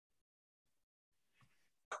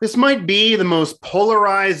This might be the most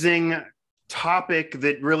polarizing topic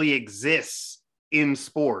that really exists in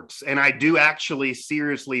sports. And I do actually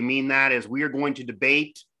seriously mean that, as we are going to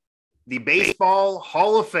debate the Baseball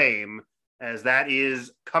Hall of Fame, as that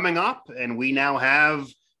is coming up. And we now have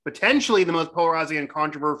potentially the most polarizing and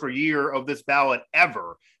controversial year of this ballot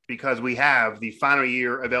ever, because we have the final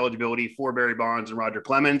year of eligibility for Barry Bonds and Roger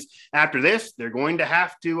Clemens. After this, they're going to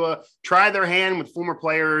have to try their hand with former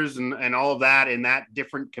players and all of that in that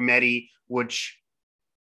different committee, which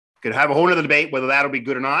could have a whole nother debate whether that'll be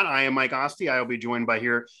good or not. I am Mike Asti. I will be joined by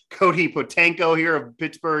Cody Potanko here of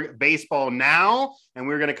Pittsburgh Baseball Now, and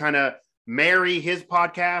we're going to kind of marry his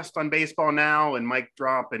podcast on Baseball Now and Mike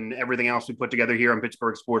Drop and everything else we put together here on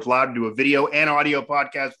Pittsburgh Sports Live to do a video and audio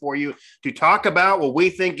podcast for you to talk about what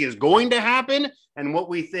we think is going to happen and what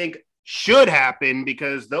we think should happen,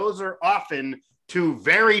 because those are often two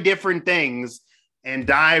very different things, and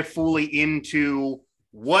dive fully into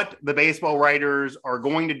what the baseball writers are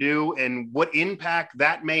going to do and what impact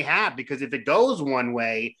that may have. Because if it goes one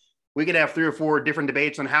way, we could have 3 or 4 different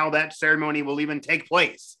debates on how that ceremony will even take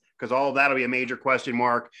place, because all of that will be a major question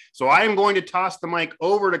mark. So I am going to toss the mic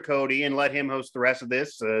over to Cody and let him host the rest of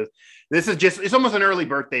this. This is it's almost an early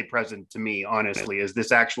birthday present to me, honestly, as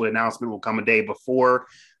this actual announcement will come a day before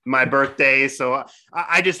my birthday. So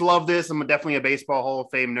I just love this. I'm definitely a Baseball Hall of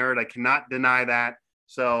Fame nerd. I cannot deny that.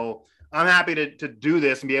 So I'm happy to do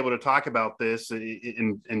this and be able to talk about this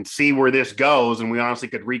and see where this goes. And we honestly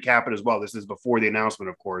could recap it as well. This is before the announcement,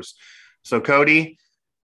 of course. So Cody,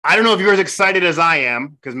 I don't know if you're as excited as I am,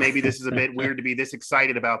 because maybe this is a bit weird to be this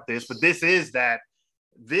excited about this, but this is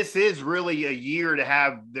really a year to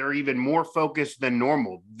have, they're even more focused than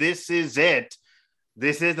normal. This is it.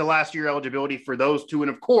 This is the last year eligibility for those two. And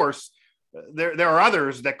of course, there are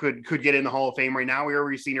others that could get in the Hall of Fame right now. We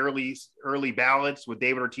already seen early ballots with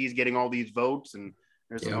David Ortiz getting all these votes, and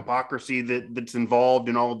there's some hypocrisy that's involved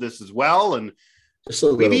in all of this as well. And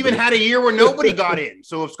we've even had a year where nobody got in.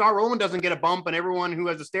 So if Scott Rowland doesn't get a bump and everyone who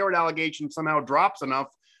has a steroid allegation somehow drops enough,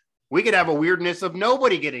 we could have a weirdness of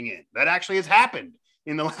nobody getting in. That actually has happened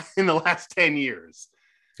in the last 10 years.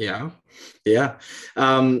 Yeah.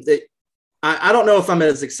 I don't know if I'm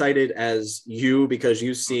as excited as you, because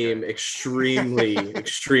you seem extremely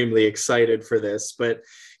excited for this. But,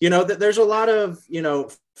 there's a lot of,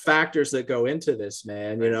 factors that go into this,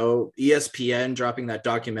 man. ESPN dropping that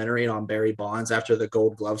documentary on Barry Bonds after the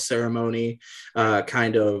Gold Glove ceremony, I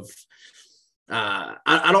don't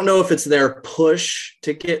know if it's their push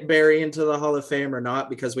to get Barry into the Hall of Fame or not,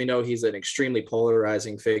 because we know he's an extremely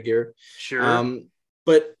polarizing figure. Sure.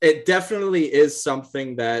 But it definitely is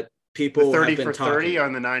something that people 30 have been for 30 talking.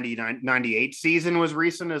 on the 98 season was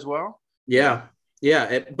recent as well. Yeah.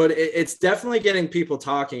 But it's definitely getting people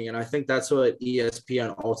talking. And I think that's what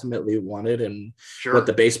ESPN ultimately wanted, and what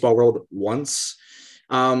the baseball world wants.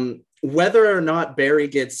 Whether or not Barry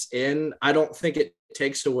gets in, I don't think it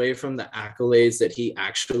takes away from the accolades that he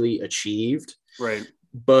actually achieved. Right.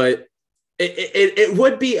 But it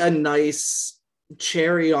would be a nice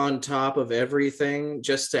cherry on top of everything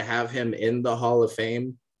just to have him in the Hall of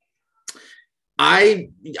Fame. I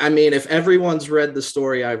mean, if everyone's read the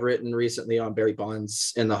story I've written recently on Barry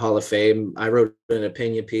Bonds in the Hall of Fame, I wrote an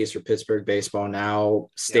opinion piece for Pittsburgh Baseball Now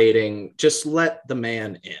stating, just let the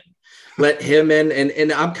man in, let him in.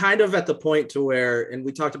 And I'm kind of at the point to where, and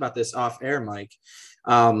we talked about this off air, Mike,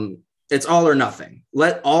 it's all or nothing.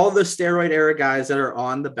 Let all the steroid era guys that are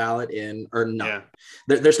on the ballot in or not.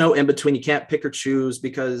 Yeah. There's no in between. You can't pick or choose,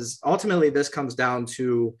 because ultimately this comes down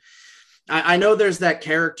to, I know there's that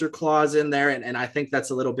character clause in there, and I think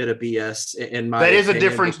that's a little bit of BS in my opinion. That is a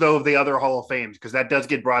difference, though, of the other Hall of Fames, because that does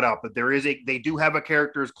get brought up. But they do have a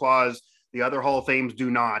characters clause. The other Hall of Fames do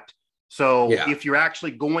not. So if you're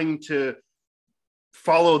actually going to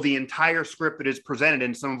follow the entire script that is presented,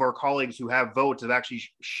 and some of our colleagues who have votes have actually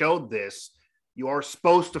showed this, you are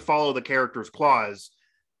supposed to follow the characters clause.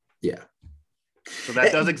 Yeah. So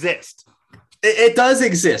that does exist. It does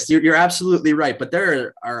exist. You're absolutely right. But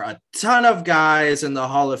there are a ton of guys in the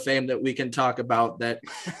Hall of Fame that we can talk about that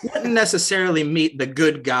wouldn't necessarily meet the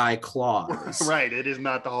good guy clause. Right. It is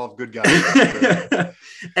not the Hall of Good Guys.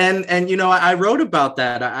 and I wrote about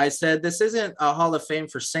that. I said, this isn't a Hall of Fame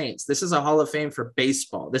for Saints. This is a Hall of Fame for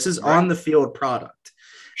baseball. This is on the field product.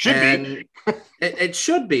 Should be. It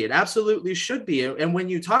should be. It absolutely should be. And when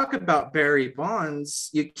you talk about Barry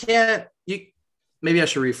Bonds, maybe I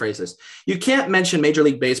should rephrase this. You can't mention Major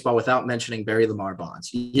League Baseball without mentioning Barry Lamar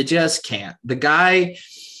Bonds. You just can't. The guy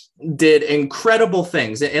did incredible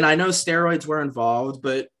things. And I know steroids were involved,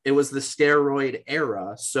 but it was the steroid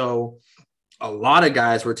era. So a lot of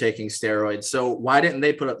guys were taking steroids. So why didn't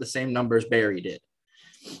they put up the same numbers Barry did?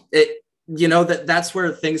 that's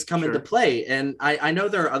where things come into play. And I know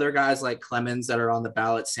there are other guys like Clemens that are on the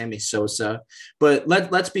ballot, Sammy Sosa, but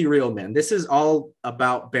let's be real, man. This is all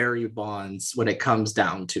about Barry Bonds when it comes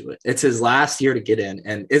down to it. It's his last year to get in,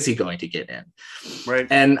 and is he going to get in? Right.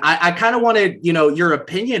 And I kind of wanted, your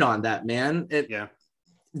opinion on that, man.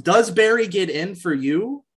 Does Barry get in for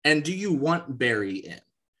you? And do you want Barry in?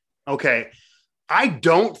 Okay. I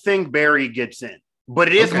don't think Barry gets in. But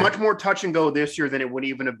it is much more touch and go this year than it would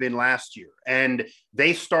even have been last year. And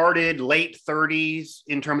they started late 30s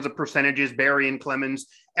in terms of percentages, Barry and Clemens.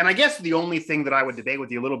 And I guess the only thing that I would debate with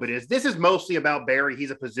you a little bit is this is mostly about Barry.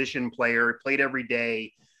 He's a position player, played every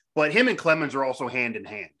day, but him and Clemens are also hand in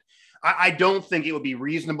hand. I don't think it would be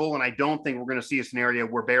reasonable, and I don't think we're going to see a scenario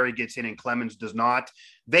where Barry gets in and Clemens does not.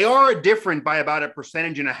 They are different by about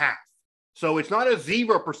 1.5%. So it's not a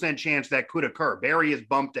 0% chance that could occur. Barry is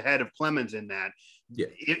bumped ahead of Clemens in that. Yeah.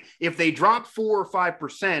 If they drop 4 or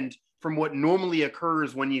 5% from what normally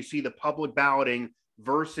occurs when you see the public balloting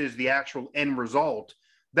versus the actual end result,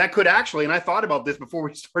 that could actually, and I thought about this before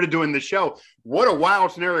we started doing the show, what a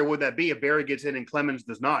wild scenario would that be if Barry gets in and Clemens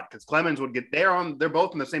does not? Because Clemens would get they're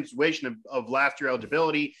both in the same situation of last year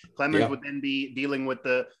eligibility. Clemens would then be dealing with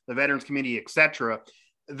the Veterans Committee, etc.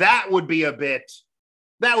 That would be a bit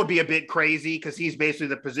crazy because he's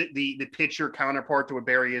basically the pitcher counterpart to what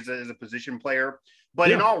Barry is as a position player. But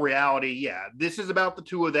in all reality, this is about the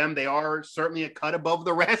two of them. They are certainly a cut above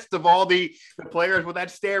the rest of all the players with that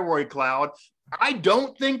steroid cloud. I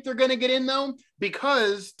don't think they're going to get in, though,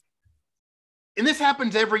 because, and this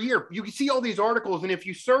happens every year, you can see all these articles, and if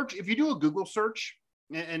you do a Google search,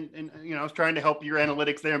 and I was trying to help your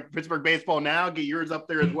analytics there in Pittsburgh Baseball Now, get yours up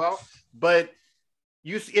there as well, but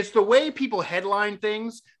it's the way people headline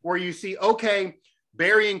things where you see, okay,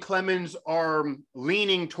 Barry and Clemens are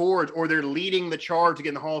leaning towards, or they're leading the charge to get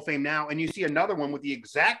in the Hall of Fame now. And you see another one with the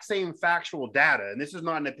exact same factual data. And this is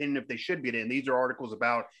not an opinion if they should get in. These are articles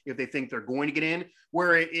about if they think they're going to get in,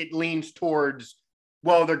 where it leans towards,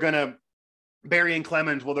 well, Barry and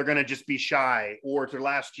Clemens, well, they're going to just be shy, or it's their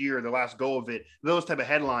last year, their last go of it, those type of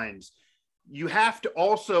headlines. You have to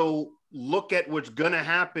also look at what's going to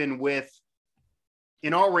happen with,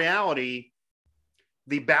 in all reality,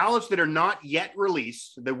 the ballots that are not yet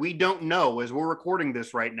released, that we don't know as we're recording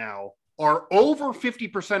this right now, are over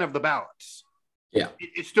 50% of the ballots. Yeah.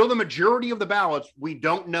 It's still the majority of the ballots we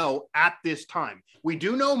don't know at this time. We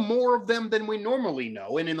do know more of them than we normally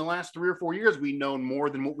know. And in the last 3 or 4 years, we've known more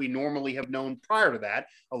than what we normally have known prior to that.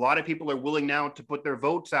 A lot of people are willing now to put their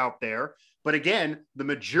votes out there. But again, the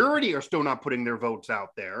majority are still not putting their votes out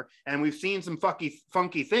there. And we've seen some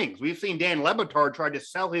funky things. We've seen Dan Le Batard try to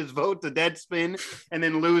sell his vote to Deadspin and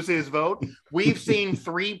then lose his vote. We've seen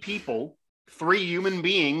 3 human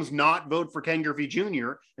beings not vote for Ken Griffey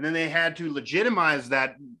Jr. And then they had to legitimize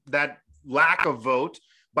that lack of vote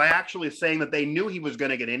by actually saying that they knew he was going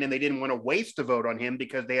to get in and they didn't want to waste a vote on him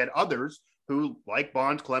because they had others who, like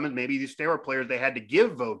Bonds, Clemens, maybe these steroid players, they had to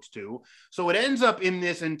give votes to. So it ends up in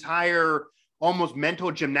this entire almost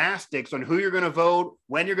mental gymnastics on who you're going to vote,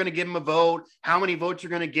 when you're going to give them a vote, how many votes you're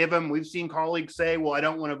going to give them. We've seen colleagues say, well, I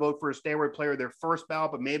don't want to vote for a steroid player their first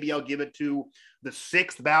ballot, but maybe I'll give it to the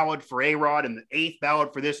 6th ballot for A-Rod and the 8th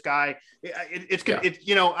ballot for this guy. It's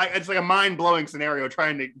like a mind-blowing scenario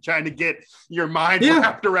trying to get your mind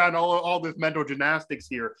wrapped around all this mental gymnastics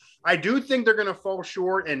here. I do think they're going to fall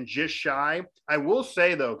short and just shy. I will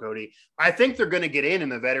say, though, Cody, I think they're going to get in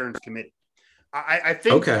the Veterans Committee. I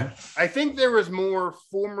think there is more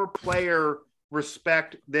former player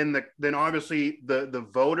respect than obviously the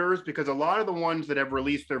voters, because a lot of the ones that have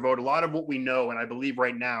released their vote, a lot of what we know, and I believe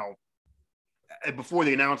right now, before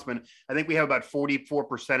the announcement, I think we have about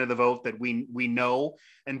 44% of the vote that we know,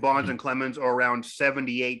 and Bonds and Clemens are around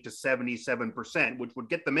 78 to 77%, which would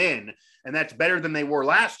get them in, and that's better than they were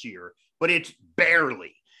last year, but it's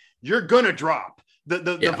barely. You're going to drop.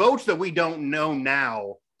 The votes that we don't know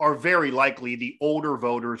now are very likely the older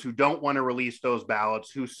voters who don't want to release those ballots,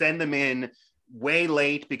 who send them in way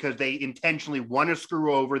late because they intentionally want to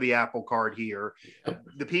screw over the Apple Card here.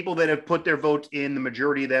 The people that have put their votes in, the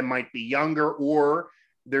majority of them might be younger, or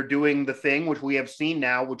they're doing the thing which we have seen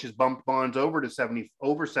now, which is bumped Bonds over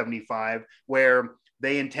 75, where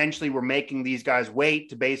they intentionally were making these guys wait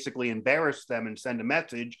to basically embarrass them and send a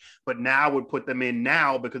message, but now would put them in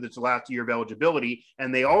now because it's the last year of eligibility.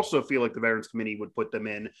 And they also feel like the Veterans Committee would put them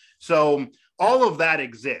in. So all of that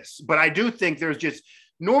exists. But I do think there's just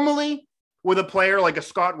normally with a player like a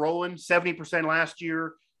Scott Rowland, 70% last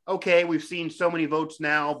year. Okay, we've seen so many votes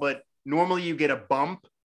now, but normally you get a bump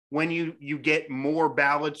when you get more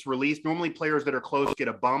ballots released. Normally players that are close get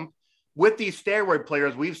a bump. With these steroid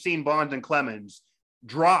players, we've seen Bonds and Clemens.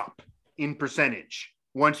 drop in percentage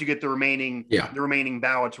once you get the remaining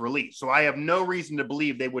ballots released. So I have no reason to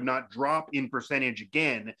believe they would not drop in percentage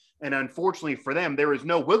again. And unfortunately for them, there is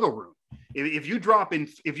no wiggle room. If you drop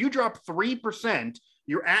 3%,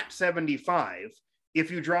 you're at 75.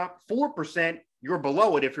 If you drop 4%, you're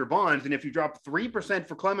below it if you're Bonds. And if you drop 3%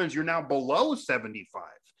 for Clemens, you're now below 75.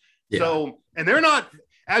 Yeah. So, and they're not,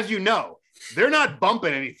 as you know, they're not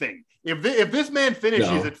bumping anything. If this man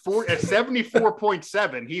finishes at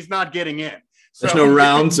 74.7, he's not getting in. So, there's no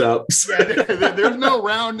rounds ups. There's no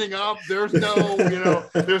rounding up. There's no,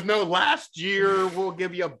 there's no last year we'll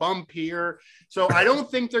give you a bump here. So I don't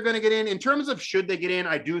think they're going to get in. In terms of should they get in,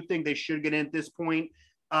 I do think they should get in at this point.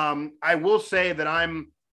 I will say that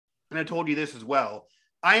and I told you this as well,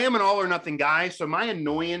 I am an all or nothing guy. So my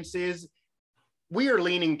annoyance is we are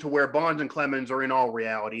leaning to where Bonds and Clemens are in all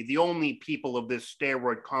reality the only people of this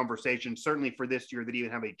steroid conversation, certainly for this year, that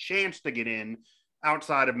even have a chance to get in,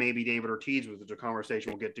 outside of maybe David Ortiz, which is a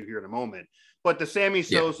conversation we'll get to here in a moment. But the Sammy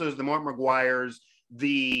Sosas, the Mark McGuires,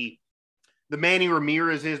 the Manny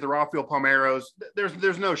Ramirez's, the Rafael Palmeiros,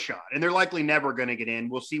 there's no shot. And they're likely never going to get in.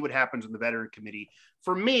 We'll see what happens in the veteran committee.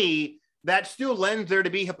 For me, that still lends there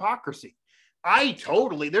to be hypocrisy.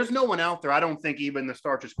 There's no one out there, I don't think even the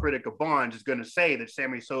starchest critic of Bonds is going to say that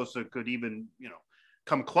Sammy Sosa could even,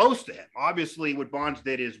 come close to him. Obviously, what Bonds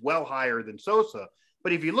did is well higher than Sosa.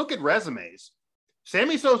 But if you look at resumes,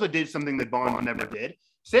 Sammy Sosa did something that Bonds never did.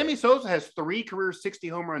 Sammy Sosa has 3 career 60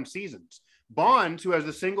 home run seasons. Bonds, who has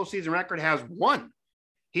the single season record, has 1.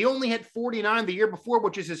 He only had 49 the year before,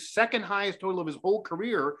 which is his second highest total of his whole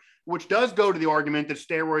career, which does go to the argument that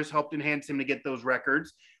steroids helped enhance him to get those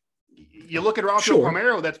records. You look at Rafael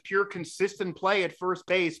Palmeiro, that's pure consistent play at first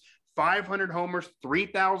base, 500 homers,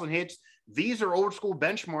 3,000 hits. These are old school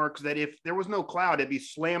benchmarks that if there was no cloud, it'd be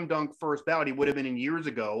slam dunk first ballot. He would have been in years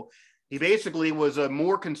ago. He basically was a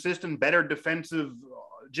more consistent, better defensive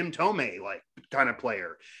Jim Tomei-like kind of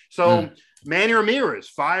player. So Manny Ramirez,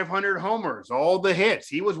 500 homers, all the hits.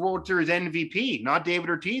 He was World Series MVP, not David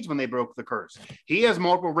Ortiz when they broke the curse. He has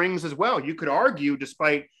multiple rings as well. You could argue,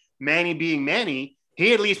 despite Manny being Manny,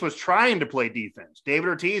 he at least was trying to play defense. David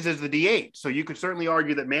Ortiz is the DH. So you could certainly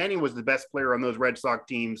argue that Manny was the best player on those Red Sox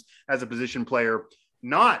teams as a position player,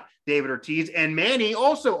 not David Ortiz. And Manny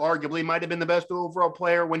also arguably might have been the best overall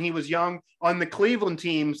player when he was young on the Cleveland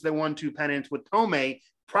teams that won 2 pennants with Tomei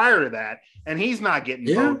prior to that. And he's not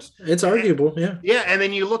getting votes. It's arguable. Yeah. And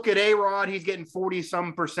then you look at A-Rod, he's getting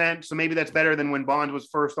 40-some%. So maybe that's better than when Bonds was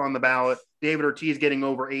first on the ballot. David Ortiz getting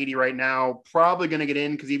over 80 right now, probably going to get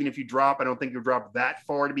in because even if you drop, I don't think you'll drop that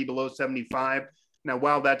far to be below 75. Now,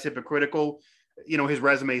 while that's hypocritical, his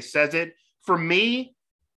resume says it. For me,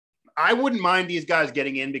 I wouldn't mind these guys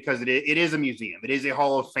getting in because it is a museum. It is a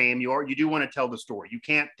Hall of Fame. You do want to tell the story. You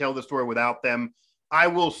can't tell the story without them. I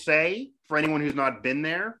will say, for anyone who's not been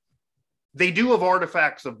there, they do have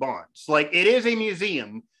artifacts of Bonds. Like, it is a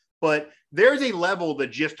museum, but there's a level that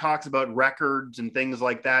just talks about records and things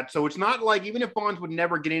like that. So it's not like, even if Bonds would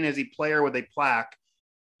never get in as a player with a plaque,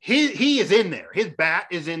 he is in there. His bat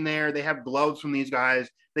is in there. They have gloves from these guys.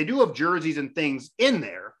 They do have jerseys and things in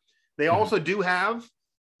there. They also do have,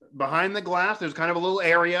 behind the glass, there's kind of a little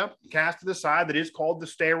area cast to the side that is called the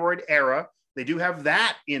steroid era. They do have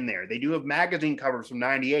that in there. They do have magazine covers from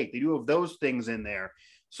 98. They do have those things in there.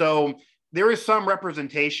 So there is some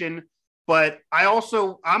representation, but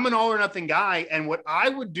I'm an all or nothing guy. And what I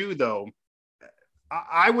would do, though,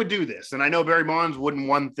 I would do this. And I know Barry Bonds wouldn't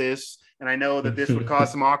want this. And I know that this would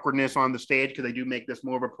cause some awkwardness on the stage because they do make this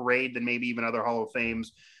more of a parade than maybe even other Hall of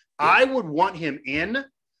Fames. Yeah. I would want him in,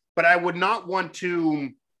 but I would not want to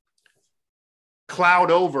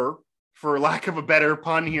cloud over, for lack of a better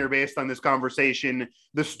pun here based on this conversation,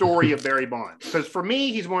 the story of Barry Bonds. Because for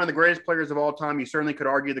me, he's one of the greatest players of all time. You certainly could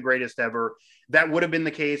argue the greatest ever. That would have been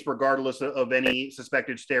the case regardless of any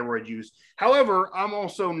suspected steroid use. However, I'm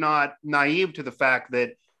also not naive to the fact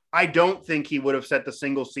that I don't think he would have set the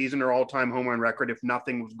single season or all-time home run record if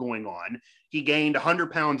nothing was going on. He gained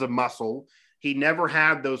 100 pounds of muscle. He never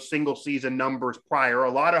had those single season numbers prior.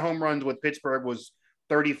 A lot of home runs with Pittsburgh was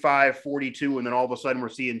 35, 42, and then all of a sudden we're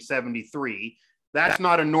seeing 73. That's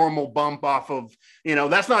not a normal bump off of,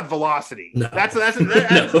 that's not velocity. No. That's there's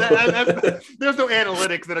no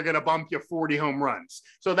analytics that are going to bump you 40 home runs.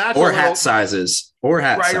 So that's hat sizes.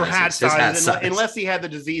 Hat size. Unless he had the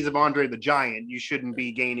disease of Andre the Giant, you shouldn't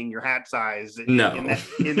be gaining your hat size in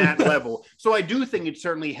that level. So I do think it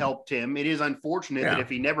certainly helped him. It is unfortunate that if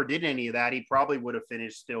he never did any of that, he probably would have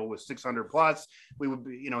finished still with 600 plus. We would,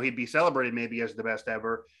 he'd be celebrated maybe as the best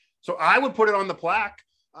ever. So I would put it on the plaque.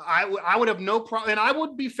 I would have no problem, and I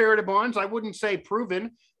would be fair to Bonds. I wouldn't say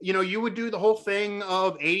proven. You know, you would do the whole thing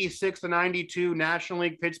of 86 to 92 National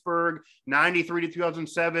League Pittsburgh, 93 to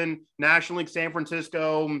 2007 National League San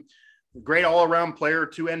Francisco, great all-around player,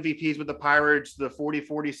 2 MVPs with the Pirates, the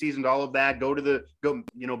 40-40 season, all of that.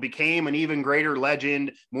 Became an even greater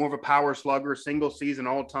legend, more of a power slugger, single season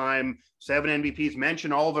all-time, 7 MVPs.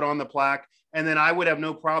 Mention all of it on the plaque, and then I would have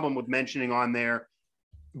no problem with mentioning on there.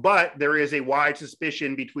 But there is a wide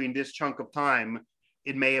suspicion between this chunk of time.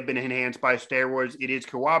 It may have been enhanced by steroids. It is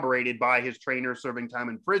corroborated by his trainer serving time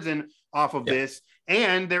in prison off of this.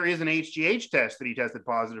 And there is an HGH test that he tested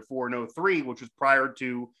positive for in 2003, which was prior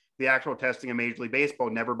to the actual testing in Major League Baseball,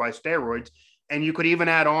 never by steroids. And you could even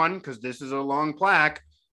add on, because this is a long plaque,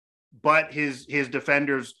 but his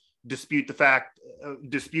defenders dispute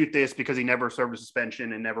this because he never served a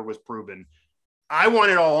suspension and never was proven. I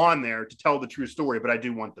want it all on there to tell the true story, but I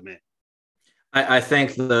do want them in. I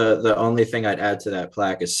think the only thing I'd add to that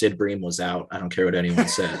plaque is Sid Bream was out. I don't care what anyone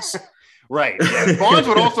says. Right. Yeah. Bonds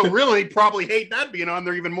would also really probably hate that being on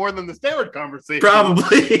there even more than the steroid conversation.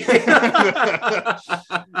 Probably.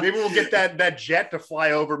 Maybe we'll get that jet to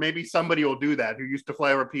fly over. Maybe somebody will do that who used to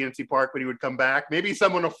fly over PNC Park, but he would come back. Maybe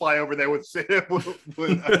someone will fly over there with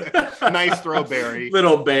a nice throwberry.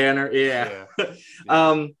 Little banner. Yeah.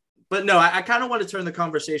 But no, I kind of want to turn the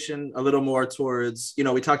conversation a little more towards,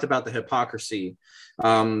 we talked about the hypocrisy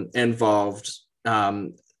involved,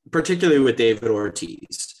 particularly with David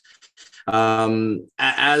Ortiz.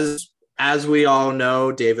 As we all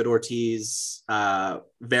know, David Ortiz,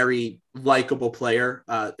 very likable player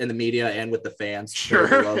in the media and with the fans. Sure.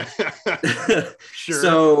 Sure.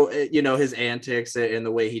 So, his antics and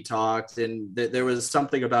the way he talked, and there was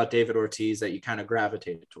something about David Ortiz that you kind of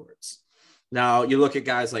gravitated towards. Now, you look at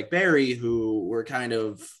guys like Barry, who were kind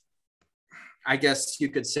of, I guess you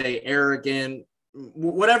could say, arrogant,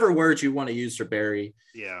 whatever words you want to use for Barry.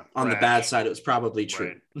 Yeah. On the bad side, it was probably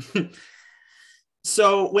true. Right.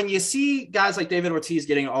 So when you see guys like David Ortiz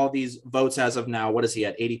getting all these votes as of now, what is he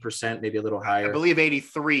at? 80%, maybe a little higher? I believe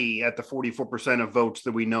 83 at the 44% of votes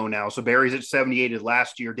that we know now. So Barry's at 78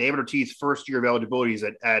 last year. David Ortiz's first year of eligibility is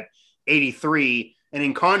at 83. And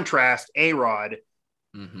in contrast, A-Rod,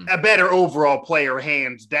 a better overall player,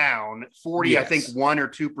 hands down, 40, yes. I think 1 or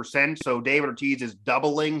 2%. So David Ortiz is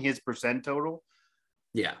doubling his percent total.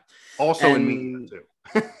 Yeah. Also in media too.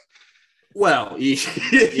 Well,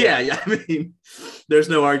 yeah. I mean, there's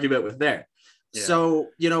no argument with there. Yeah. So,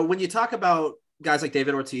 when you talk about guys like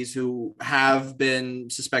David Ortiz who have been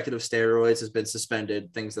suspected of steroids, has been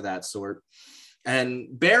suspended, things of that sort, and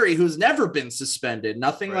Barry, who's never been suspended,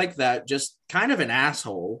 nothing like that, just kind of an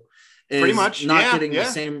asshole. Pretty much not getting the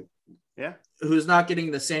same, who's not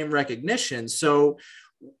getting the same recognition. So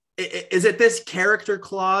is it this character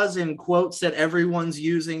clause in quotes that everyone's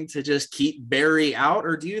using to just keep Barry out?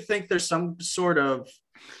 Or do you think there's some sort of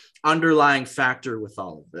underlying factor with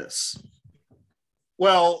all of this?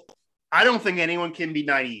 Well, I don't think anyone can be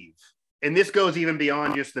naive. And this goes even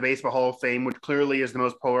beyond just the Baseball Hall of Fame, which clearly is the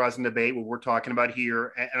most polarizing debate, what we're talking about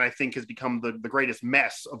here, and I think has become the greatest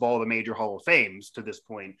mess of all the major Hall of Fames to this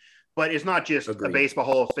point. But it's not just a Baseball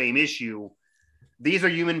Hall of Fame issue. These are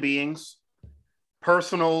human beings.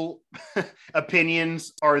 Personal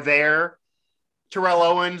opinions are there. Terrell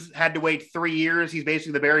Owens had to wait 3 years. He's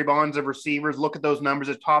basically the Barry Bonds of receivers. Look at those numbers.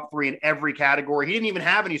 It's top 3 in every category. He didn't even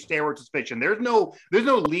have any steroid suspicion. There's no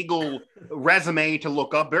legal resume to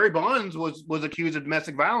look up. Barry Bonds was accused of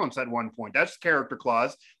domestic violence at one point. That's character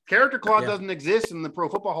clause. Character clause doesn't exist in the Pro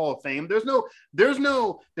Football Hall of Fame. There's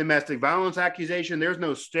no domestic violence accusation. There's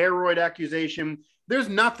no steroid accusation. There's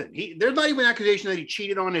nothing. There's not even an accusation that he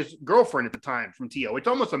cheated on his girlfriend at the time from T.O. It's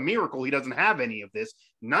almost a miracle he doesn't have any of this.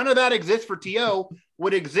 None of that exists for T.O.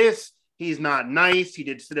 What exists, he's not nice. He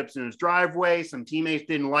did sit-ups in his driveway. Some teammates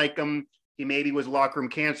didn't like him. He maybe was locker room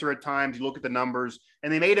cancer at times. You look at the numbers,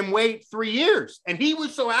 and they made him wait 3 years. And he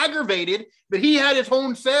was so aggravated that he had his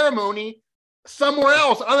own ceremony somewhere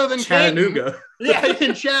else other than Chattanooga.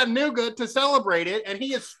 In Chattanooga to celebrate it. And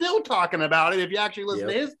he is still talking about it. If you actually listen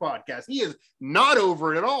to his podcast, he is not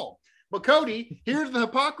over it at all. But Cody, here's the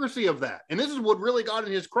hypocrisy of that. And this is what really got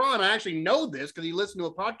in his craw. And I actually know this because he listened to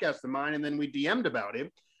a podcast of mine and then we DM'd about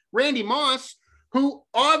it. Randy Moss, who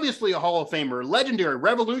obviously a Hall of Famer, legendary,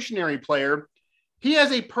 revolutionary player, he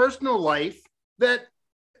has a personal life that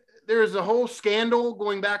there's a whole scandal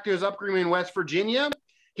going back to his upbringing in West Virginia.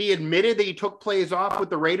 He admitted that he took plays off with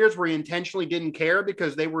the Raiders where he intentionally didn't care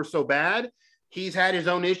because they were so bad. He's had his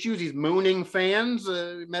own issues. He's mooning fans,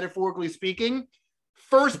 metaphorically speaking.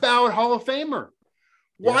 First ballot Hall of Famer.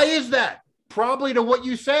 Why is that? Probably to what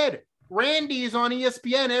you said. Randy's on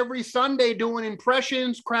ESPN every Sunday doing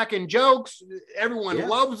impressions, cracking jokes. Everyone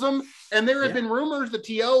loves him. And there have been rumors that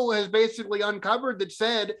T.O. has basically uncovered that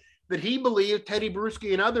said that he believed Teddy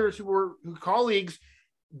Bruschi and others who were colleagues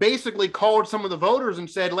basically called some of the voters and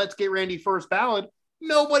said, let's get Randy first ballot.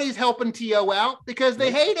 Nobody's helping T.O. out because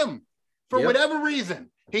they hate him for whatever reason.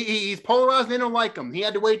 He's polarized. They don't like him. He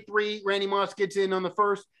had to wait 3. Randy Moss gets in on the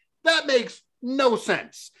first. That makes no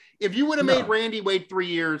sense. If you would have made Randy wait 3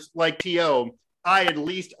 years like T.O., I at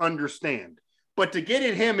least understand. But to get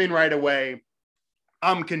him in right away,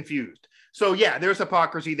 I'm confused. So, yeah, there's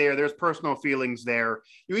hypocrisy there. There's personal feelings there.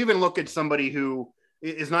 You even look at somebody who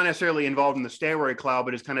is not necessarily involved in the steroid cloud,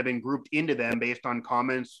 but has kind of been grouped into them based on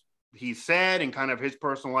comments he said and kind of his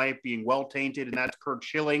personal life being well tainted, and that's Curt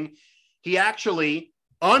Schilling. He actually,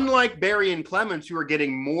 unlike Barry and Clemens, who are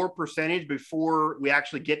getting more percentage before we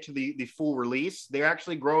actually get to the full release, they're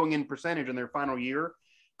actually growing in percentage in their final year.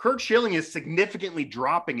 Curt Schilling is significantly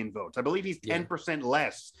dropping in votes. I believe he's 10%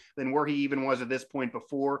 less than where he even was at this point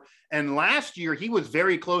before. And last year, he was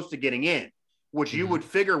very close to getting in, which you would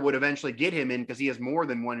figure would eventually get him in because he has more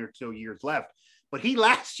than 1 or 2 years left. But he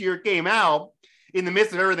last year came out in the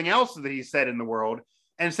midst of everything else that he said in the world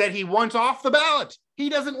and said he wants off the ballot. He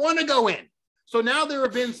doesn't want to go in. So now there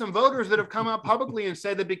have been some voters that have come out publicly and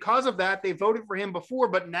said that because of that, they voted for him before,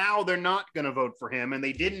 but now they're not going to vote for him. And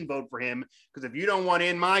they didn't vote for him because if you don't want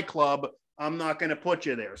in my club, I'm not going to put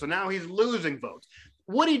you there. So now he's losing votes.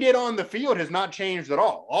 What he did on the field has not changed at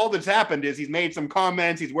all. All that's happened is he's made some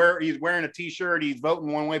comments. He's wearing a T-shirt. He's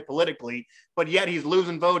voting one way politically, but yet he's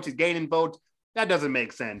losing votes. He's gaining votes. That doesn't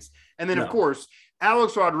make sense. And then, of course,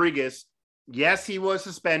 Alex Rodriguez, yes, he was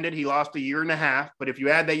suspended. He lost 1.5 years, but if you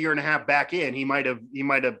add that 1.5 years back in, he might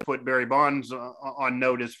have put Barry Bonds on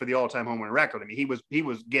notice for the all-time home run record. I mean, he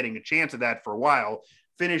was getting a chance at that for a while.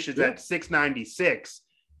 Finishes at 696.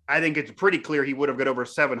 I think it's pretty clear he would have got over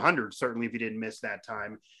 700, certainly if he didn't miss that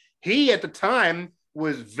time. He, at the time,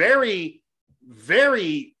 was very,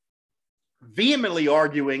 very vehemently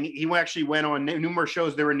arguing. He actually went on numerous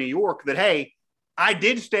shows there in New York that, hey, I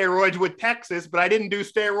did steroids with Texas, but I didn't do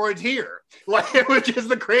steroids here. Like, it was just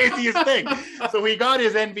the craziest thing. So he got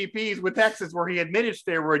his MVPs with Texas where he admitted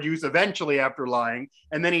steroid use eventually after lying.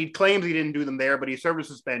 And then he claims he didn't do them there, but he served a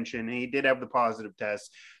suspension and he did have the positive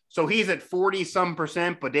test. So he's at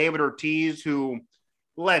 40-some%, but David Ortiz, who,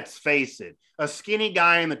 let's face it, a skinny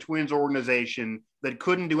guy in the Twins organization that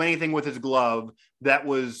couldn't do anything with his glove, that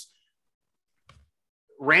was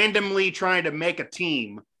randomly trying to make a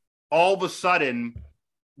team, all of a sudden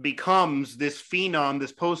becomes this phenom,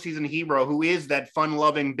 this postseason hero who is that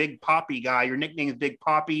fun-loving Big Poppy guy. Your nickname is Big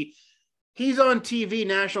Poppy. He's on TV,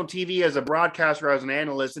 national TV, as a broadcaster, as an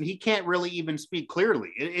analyst, and he can't really even speak clearly.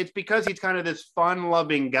 It's because he's kind of this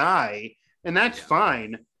fun-loving guy, and that's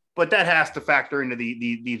fine, but that has to factor into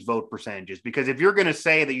these vote percentages, because if you're going to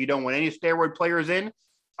say that you don't want any steroid players in,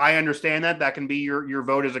 I understand that. That can be your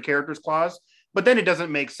vote as a character's clause, but then it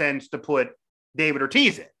doesn't make sense to put David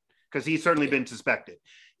Ortiz in, because he's certainly been suspected.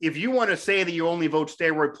 If you want to say that you only vote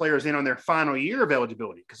steroid players in on their final year of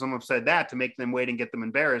eligibility, because some have said that to make them wait and get them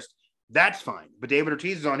embarrassed, that's fine. But David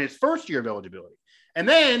Ortiz is on his first year of eligibility. And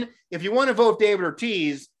then if you want to vote David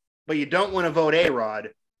Ortiz, but you don't want to vote A-Rod,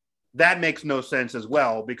 that makes no sense as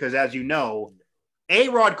well, because as you know,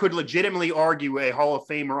 A-Rod could legitimately argue a Hall of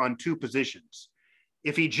Famer on 2 positions.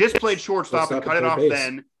 If he just played shortstop and cut it off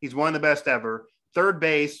then, he's one of the best ever. Third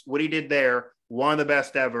base, what he did there, one of the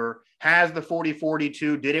best ever. Has the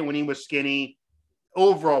 40-42, did it when he was skinny.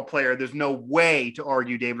 Overall player, there's no way to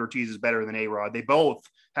argue David Ortiz is better than A-Rod. They both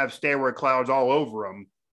have steroid clouds all over them.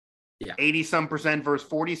 80-some% versus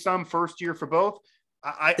 40-some first year for both.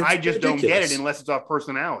 I just ridiculous. Don't get it unless it's off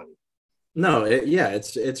personality. No,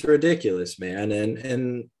 it's ridiculous, man.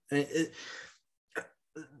 And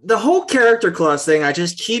the whole character clause thing, I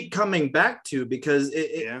just keep coming back to, because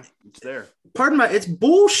it's there. It's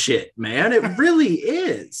bullshit, man. It really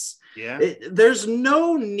is. There's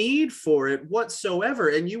no need for it whatsoever.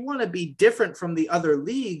 And you want to be different from the other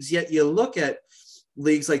leagues, yet you look at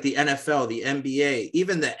leagues like the NFL, the NBA,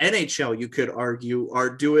 even the NHL, you could argue, are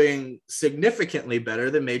doing significantly better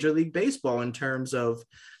than Major League Baseball in terms of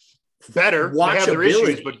better. They have their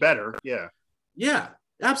issues, but better. Yeah,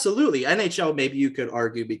 absolutely. NHL, maybe you could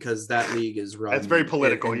argue, because that league is run. That's very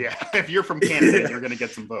political. If you're from Canada, you're going to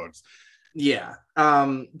get some votes.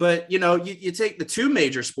 But you take the 2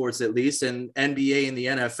 major sports, at least, in NBA and the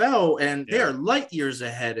NFL, and they are light years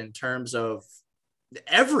ahead in terms of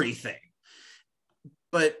everything.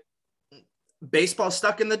 But baseball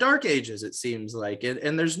stuck in the dark ages, it seems like.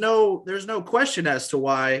 And there's no question as to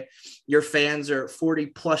why your fans are 40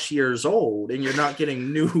 plus years old and you're not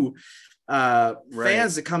getting new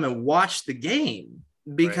fans to come and watch the game,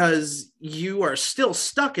 because you are still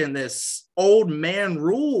stuck in this old man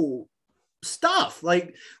rule stuff.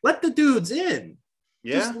 Like, let the dudes in.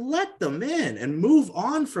 Just let them in and move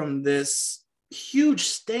on from this huge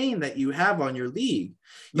stain that you have on your league.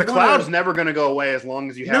 The cloud's never going to go away as long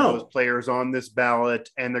as you have those players on this ballot,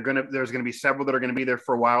 and there's going to be several that are going to be there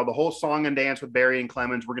for a while. The whole song and dance with Barry and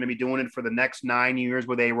Clemens, we're going to be doing it for the next 9 years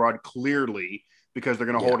with A-Rod, clearly, because they're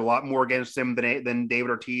going to hold a lot more against him than David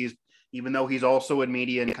Ortiz, even though he's also in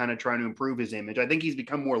media and kind of trying to improve his image. I think he's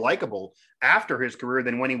become more likable after his career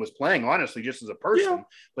than when he was playing, honestly, just as a person.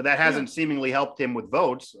 But that hasn't seemingly helped him with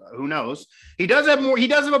votes. Who knows? He does have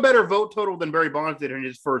a better vote total than Barry Bonds did in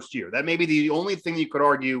his first year. That may be the only thing you could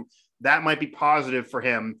argue that might be positive for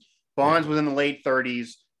him. Bonds was in the late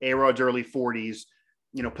 30s, A-Rod's early 40s.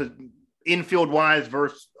 You know, infield wise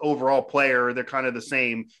versus overall player, they're kind of the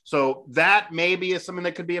same. So that maybe is something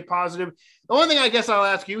that could be a positive. The only thing I guess I'll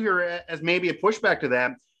ask you here as maybe a pushback to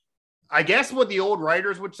that, I guess what the old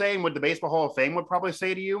writers would say and what the Baseball Hall of Fame would probably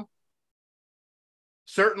say to you,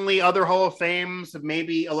 certainly other Hall of Fames have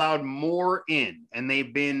maybe allowed more in, and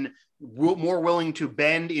they've been more willing to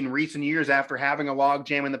bend in recent years after having a log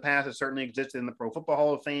jam in the past. It certainly existed in the Pro Football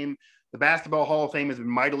Hall of Fame. The Basketball Hall of Fame has been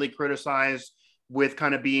mightily criticized with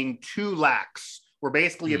kind of being too lax, where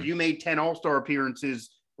basically if you made 10 All-Star appearances,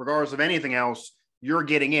 regardless of anything else, you're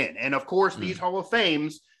getting in. And of course, these Hall of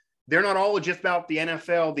Fames, they're not all just about the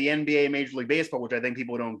NFL, the NBA, Major League Baseball, which I think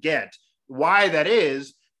people don't get. Why that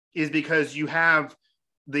is because you have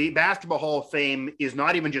the Basketball Hall of Fame is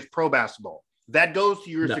not even just pro basketball. That goes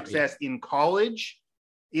to your success in college,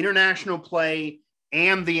 international play,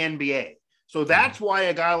 and the NBA. So that's why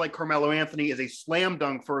a guy like Carmelo Anthony is a slam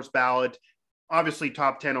dunk first ballot. Obviously,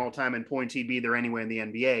 top 10 all time in points, he'd be there anyway in the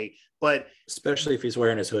NBA. But especially if he's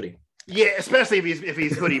wearing his hoodie. Yeah, especially if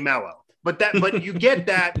he's hoodie mellow. But you get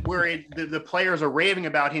that where the players are raving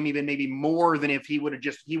about him even maybe more than if he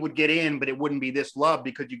would get in, but it wouldn't be this love,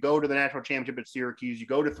 because you go to the national championship at Syracuse, you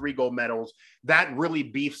go to 3 gold medals, that really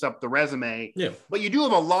beefs up the resume. Yeah. But you do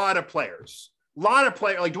have a lot of players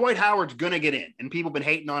like Dwight Howard's going to get in, and people have been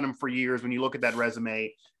hating on him for years. When you look at that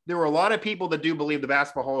resume, there were a lot of people that do believe the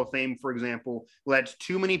Basketball Hall of Fame, for example, lets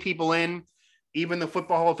too many people in. Even the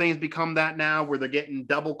Football Hall of Fame has become that now, where they're getting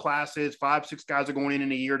double classes. 5-6 guys are going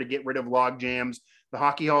in a year to get rid of log jams. The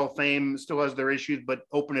Hockey Hall of Fame still has their issues, but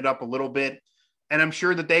open it up a little bit. And I'm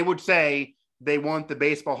sure that they would say they want the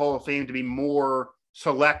Baseball Hall of Fame to be more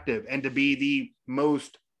selective and to be the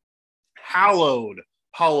most hallowed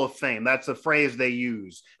Hall of Fame. That's a phrase they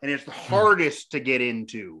use. And it's the hardest to get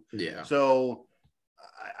into. Yeah. So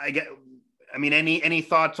any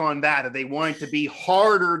thoughts on that? If they want it to be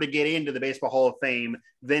harder to get into the Baseball Hall of Fame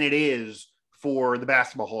than it is for the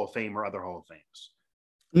Basketball Hall of Fame or other Hall of Fames?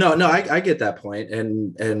 No, I get that point.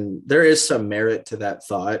 And there is some merit to that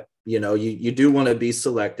thought. You know, you do want to be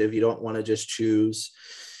selective. You don't want to just choose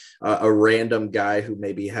a random guy who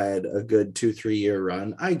maybe had a good 2-3 year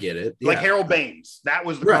run. I get it. Like Harold Baines. That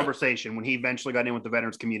was the conversation when he eventually got in with the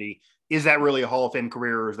veterans community. Is that really a Hall of Fame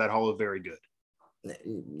career, or is that Hall of Very Good?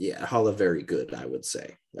 Yeah, Hall of Very Good, I would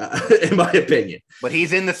say, in my opinion. But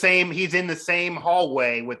he's in the same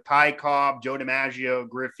hallway with Ty Cobb, Joe DiMaggio,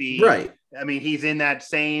 Griffey. Right. I mean, he's in that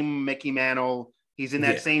same Mickey Mantle. He's in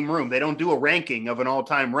that same room. They don't do a ranking of an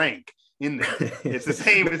all-time rank in there. It's the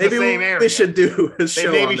same. It's the same area. They should do a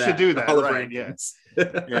show. They maybe on should do that. Hall Right? Yes.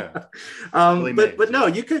 Yeah. But no,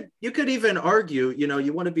 you could even argue. You know,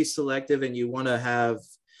 you want to be selective, and you want to have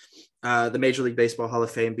the Major League Baseball Hall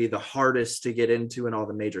of Fame be the hardest to get into in all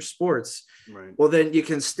the major sports. Right. Well, then you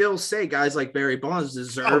can still say guys like Barry Bonds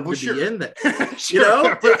deserve to be in there. You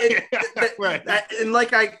know, and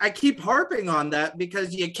like I keep harping on that,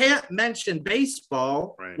 because you can't mention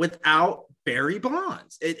baseball without Barry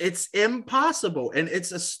Bonds. It's impossible. And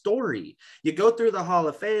it's a story. You go through the Hall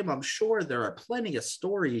of Fame, I'm sure there are plenty of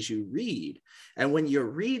stories you read. And when you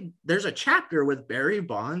read, there's a chapter with Barry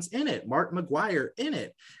Bonds in it, Mark McGwire in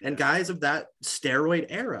it, and guys of that steroid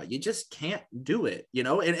era. You just can't do it, you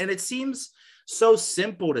know? And it seems so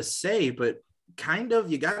simple to say, but kind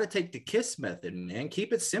of, you got to take the KISS method, man.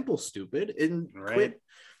 Keep it simple, stupid, and quit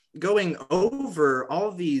going over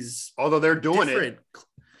all these. Although they're doing it.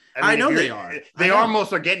 I know they are. They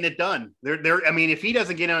almost are getting it done. They're. I mean, if he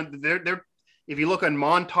doesn't get on, they're. If you look on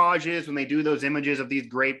montages when they do those images of these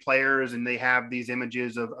great players, and they have these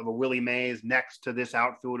images of a Willie Mays next to this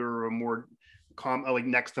outfielder, or more like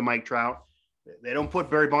next to Mike Trout, They don't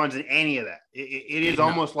put Barry Bonds in any of that. It is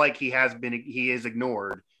almost like he is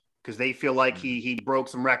ignored because they feel like he broke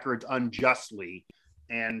some records unjustly.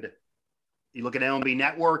 And you look at MLB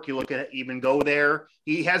Network, you look at even go there.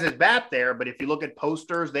 He has his bat there, but if you look at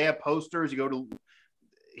posters, they have posters. You go to,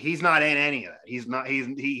 he's not in any of that.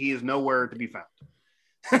 He is nowhere to be found.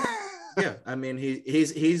 Yeah, I mean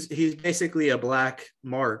he's basically a black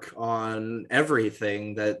mark on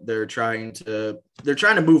everything that they're trying to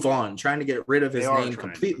move on, trying to get rid of his name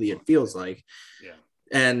completely. It feels like, yeah.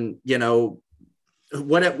 And you know,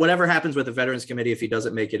 whatever happens with the Veterans Committee, if he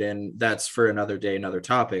doesn't make it in, that's for another day, another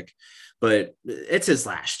topic. But it's his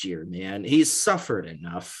last year, man. He's suffered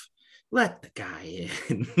enough. Let the guy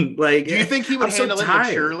in. Like, do you think he would handle it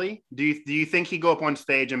maturely? Do you think he'd go up on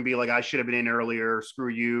stage and be like, I should have been in earlier, screw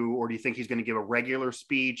you? Or do you think he's going to give a regular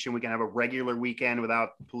speech and we can have a regular weekend without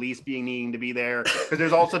police needing to be there? Because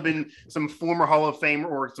there's also been some former Hall of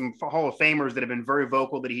Famer or some Hall of Famers that have been very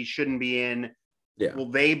vocal that he shouldn't be in. Yeah.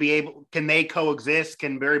 Will they be able, can they coexist?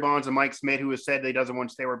 Can Barry Bonds and Mike Smith, who has said they doesn't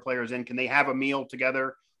want steroid players in, can they have a meal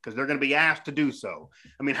together? Because they're going to be asked to do so.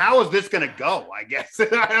 I mean, how is this going to go, I guess?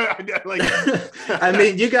 I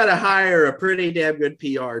mean, you got to hire a pretty damn good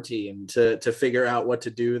PR team to figure out what to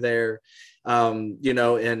do there. You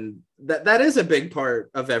know, and that is a big part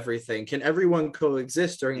of everything. Can everyone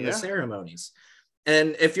coexist during the ceremonies?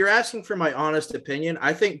 And if you're asking for my honest opinion,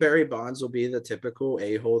 I think Barry Bonds will be the typical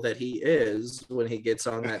a-hole that he is when he gets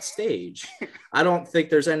on that stage. I don't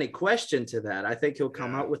think there's any question to that. I think he'll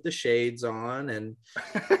come out with the shades on and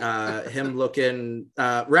him looking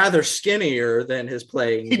rather skinnier than his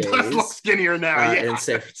playing days. He does look skinnier now, in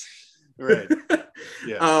right.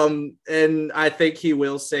 Yeah. And I think he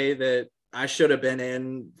will say that I should have been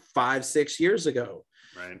in 5-6 years ago.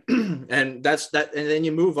 Right. And that's that. And then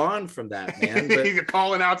you move on from that, man. But, he's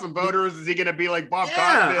calling out some voters. Is he going to be like Bob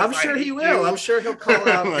Costas? I'm sure he will. I'm sure he'll call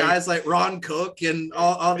out guys like Ron Cook and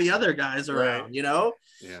all the other guys around, right. You know,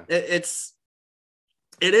 it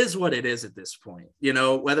is what it is at this point, you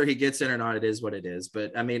know, whether he gets in or not, it is what it is.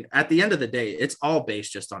 But I mean, at the end of the day, it's all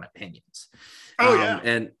based just on opinions.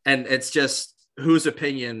 And it's just whose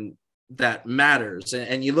opinion that matters.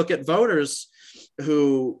 And you look at voters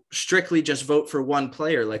who strictly just vote for one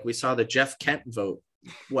player. Like we saw the Jeff Kent vote,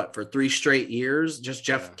 for 3 straight years, just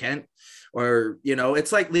Jeff Kent, or, you know,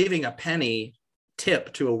 it's like leaving a penny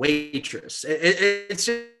tip to a waitress. It's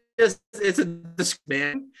a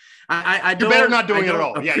man. I don't, you're better not doing it at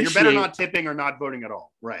all. Yeah. You're better not tipping or not voting at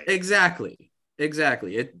all. Right. Exactly.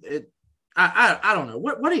 I don't know.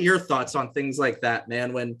 What are your thoughts on things like that,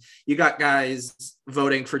 man? When you got guys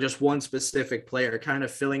voting for just one specific player, kind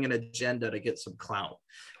of filling an agenda to get some clout.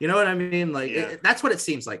 You know what I mean? Like that's what it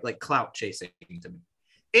seems like clout chasing to me.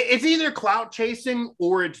 It's either clout chasing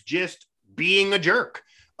or it's just being a jerk.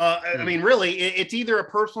 I mean, really, it's either a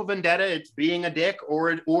personal vendetta, it's being a dick,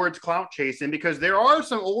 or it's clout chasing, because there are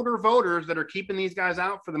some older voters that are keeping these guys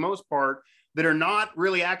out for the most part, that are not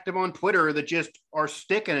really active on Twitter, that just are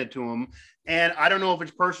sticking it to them. And I don't know if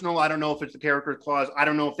it's personal. I don't know if it's the character clause. I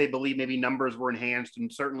don't know if they believe maybe numbers were enhanced.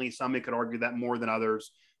 And certainly some could argue that more than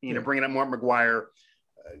others. You know, bringing up Mark McGwire,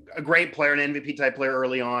 a great player, an MVP type player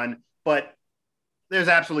early on. But there's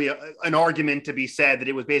absolutely an argument to be said that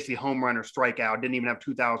it was basically home run or strikeout. Didn't even have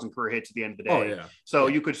 2,000 career hits at the end of the day. Oh, yeah. So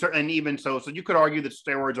you could certainly, and even so you could argue that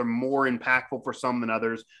steroids are more impactful for some than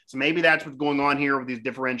others. So maybe that's what's going on here with these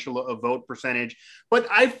differential of vote percentage. But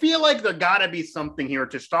I feel like there got to be something here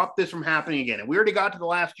to stop this from happening again. And we already got to the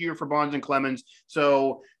last year for Bonds and Clemens.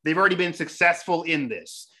 So they've already been successful in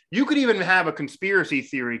this. You could even have a conspiracy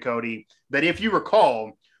theory, Cody, that if you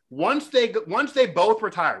recall, once they both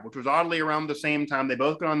retired, which was oddly around the same time, they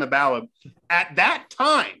both got on the ballot. At that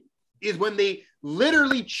time is when they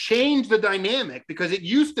literally changed the dynamic, because it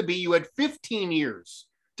used to be you had 15 years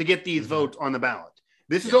to get these votes on the ballot.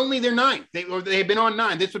 This is only their 9th. They've been on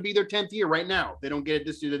 9. This would be their 10th year right now. If they don't get it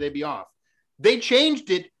this year, they'd be off. They changed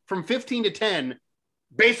it from 15 to 10,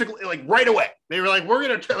 basically like right away. They were like, we're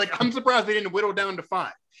going to, like, I'm surprised they didn't whittle down to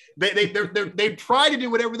 5. They tried to do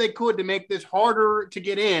whatever they could to make this harder to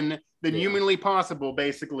get in than humanly possible,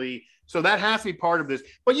 basically. So that has to be part of this.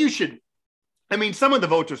 But some of the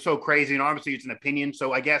votes are so crazy, and obviously it's an opinion.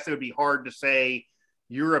 So I guess it would be hard to say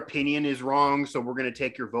your opinion is wrong, so we're going to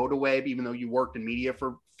take your vote away, even though you worked in media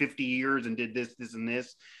for 50 years and did this, and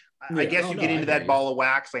this. I guess you get into that ball of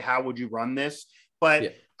wax, like how would you run this?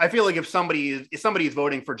 But I feel like if somebody is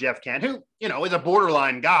voting for Jeff Kent, who, you know, is a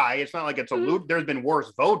borderline guy, it's not like it's a loot. There's been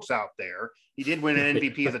worse votes out there. He did win an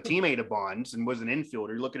MVP as a teammate of Bonds and was an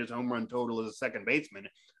infielder. Look at his home run total as a second baseman.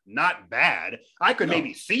 Not bad. I could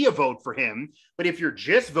maybe see a vote for him, but if you're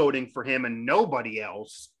just voting for him and nobody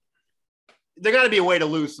else, there got to be a way to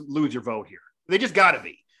lose your vote here. They just got to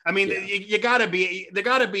be. I mean, you got to be. There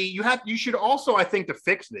got to be. You should also, I think, to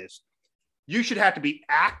fix this, you should have to be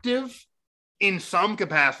active in some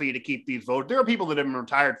capacity to keep these votes. There are people that have been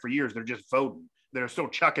retired for years. They're just voting. They're still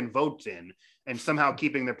chucking votes in and somehow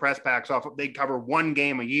keeping their press packs off. They cover one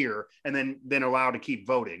game a year and then allowed to keep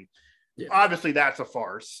voting. Yeah. Obviously, that's a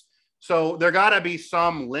farce. So there got to be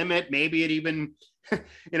some limit. Maybe it even,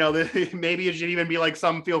 maybe it should even be like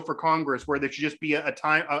some feel for Congress where there should just be a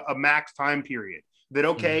max time period that,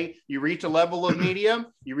 okay, you reach a level of media,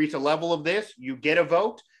 you reach a level of this, you get a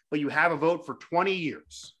vote, but you have a vote for 20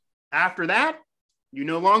 years. After that, you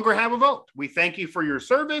no longer have a vote. We thank you for your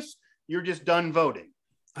service. You're just done voting.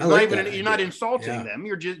 You're not insulting them.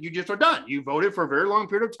 You just are done. You voted for a very long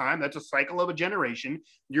period of time. That's a cycle of a generation.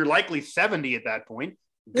 You're likely 70 at that point.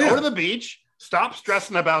 Go to the beach. Stop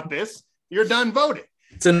stressing about this. You're done voting.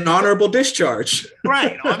 It's an honorable discharge.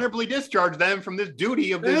 Right. Honorably discharge them from this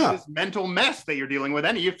duty of this mental mess that you're dealing with.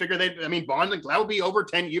 And you figure Bond, that would be over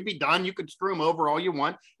 10. You'd be done. You could screw them over all you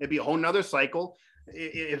want. It'd be a whole nother cycle.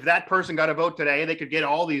 If that person got a vote today, they could get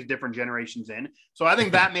all these different generations in. So I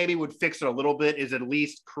think that maybe would fix it a little bit, is at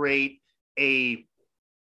least create a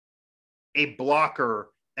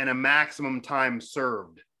blocker and a maximum time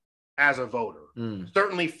served as a voter.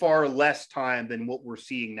 Certainly far less time than what we're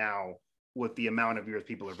seeing now with the amount of years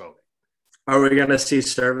people are voting. Are we going to see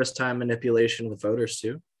service time manipulation with voters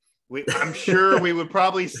too? I'm sure we would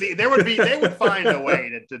probably see. They would find a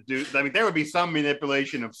way to do. I mean, there would be some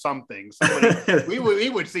manipulation of something. We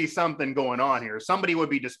would see something going on here. Somebody would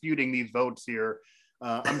be disputing these votes here.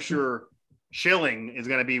 I'm sure Schilling is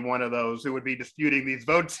going to be one of those who would be disputing these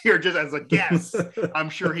votes here just as a guess. I'm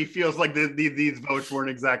sure he feels like these votes weren't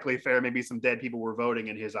exactly fair. Maybe some dead people were voting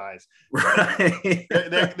in his eyes. Right.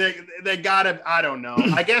 They got to, I don't know.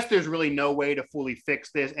 I guess there's really no way to fully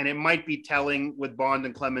fix this. And it might be telling with Bond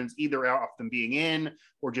and Clemens either off them being in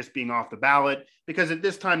or just being off the ballot, because at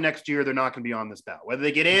this time next year, they're not going to be on this ballot. Whether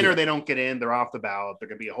they get in or they don't get in, they're off the ballot. They're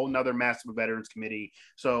going to be a whole nother mess of a Veterans Committee.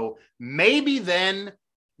 So maybe then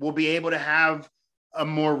we'll be able to have a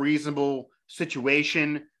more reasonable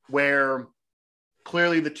situation where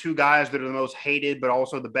clearly the two guys that are the most hated, but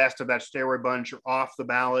also the best of that steroid bunch are off the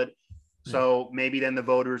ballot. So maybe then the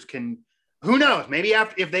voters can, who knows, maybe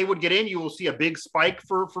if they would get in, you will see a big spike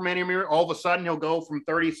for Manny Ramirez. All of a sudden he'll go from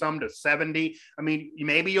 30 some to 70. I mean,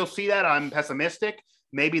 maybe you'll see that. I'm pessimistic.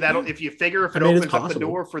 Maybe that'll, if it opens up the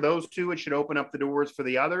door for those two, it should open up the doors for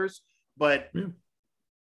the others. But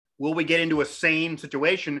will we get into a sane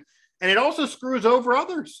situation? And it also screws over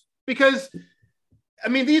others because, I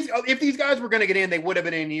mean, if these guys were going to get in, they would have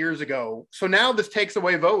been in years ago. So now this takes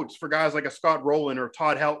away votes for guys like a Scott Rowland or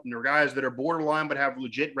Todd Helton or guys that are borderline but have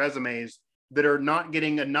legit resumes that are not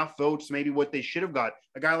getting enough votes, maybe what they should have got.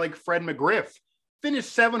 A guy like Fred McGriff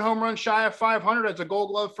finished 7 home runs shy of 500 as a Gold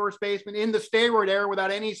Glove first baseman in the steroid era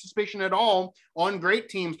without any suspicion at all on great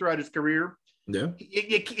teams throughout his career. Yeah,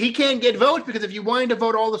 he can't get votes because if you wanted to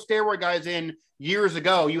vote all the steroid guys in years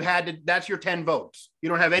ago, you had to. That's your 10 votes. You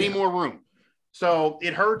don't have any more room. So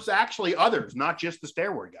it hurts actually others, not just the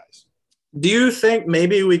steroid guys. Do you think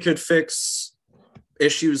maybe we could fix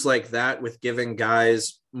issues like that with giving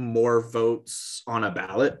guys more votes on a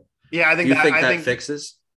ballot? Yeah, I think that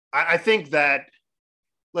fixes. I think that.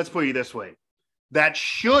 Let's put it this way. That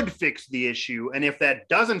should fix the issue. And if that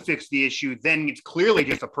doesn't fix the issue, then it's clearly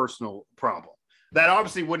just a personal problem. That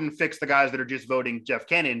obviously wouldn't fix the guys that are just voting Jeff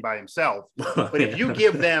Kennan by himself. But if you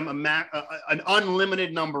give them an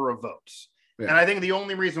unlimited number of votes, and I think the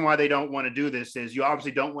only reason why they don't want to do this is you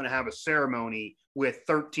obviously don't want to have a ceremony with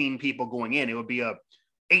 13 people going in. It would be a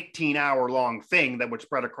 18-hour-long thing that would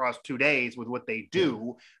spread across 2 days with what they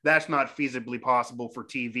do. That's not feasibly possible for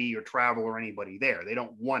TV or travel or anybody there. They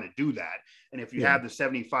don't want to do that. And if you have the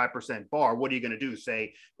 75% bar, what are you going to do?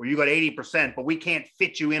 Say, well, you got 80%, but we can't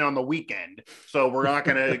fit you in on the weekend. So we're not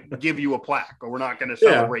going to give you a plaque or we're not going to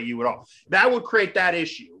celebrate you at all. That would create that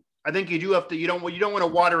issue. I think you do have to, you don't want to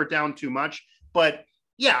water it down too much, but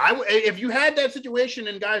if you had that situation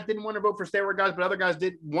and guys didn't want to vote for steroid guys, but other guys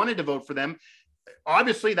wanted to vote for them,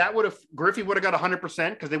 obviously Griffey would have got 100%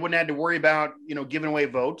 because they wouldn't have to worry about, giving away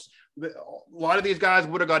votes. A lot of these guys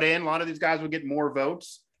would have got in. A lot of these guys would get more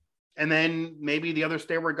votes. And then maybe the other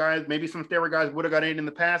steroid guys, maybe some steroid guys would have got in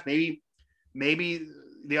the past. Maybe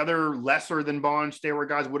the other lesser than Bond steroid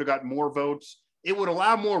guys would have got more votes. It would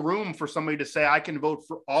allow more room for somebody to say, I can vote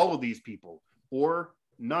for all of these people or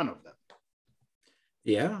none of them.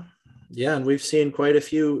 Yeah. Yeah. And we've seen quite a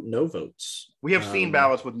few no votes. We have seen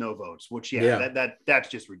ballots with no votes, which, that's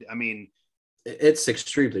just ridiculous. I mean, It's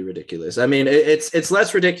extremely ridiculous. I mean, it's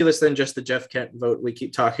less ridiculous than just the Jeff Kent vote we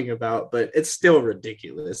keep talking about, but it's still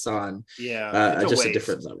ridiculous on just a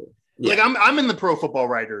different level. Yeah. Like I'm in the Pro Football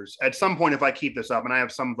Writers. At some point, if I keep this up, and I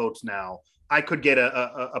have some votes now, I could get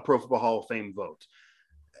a Pro Football Hall of Fame vote.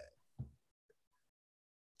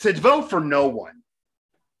 To vote for no one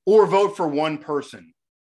or vote for one person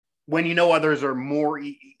when you know others are more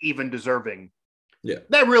even deserving. Yeah,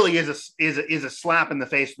 that really is a slap in the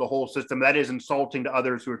face of the whole system. That is insulting to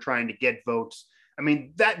others who are trying to get votes. I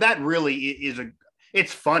mean, that really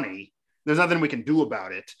it's funny. There's nothing we can do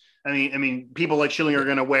about it. I mean, people like Schilling are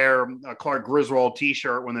going to wear a Clark Griswold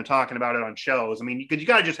T-shirt when they're talking about it on shows. I mean, because you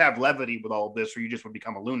got to just have levity with all of this, or you just would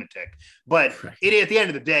become a lunatic. But at the end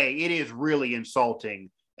of the day, it is really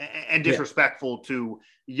insulting and disrespectful to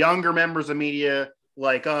younger members of media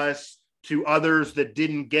like us, to others that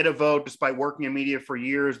didn't get a vote despite working in media for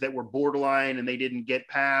years, that were borderline and they didn't get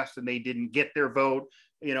passed and they didn't get their vote.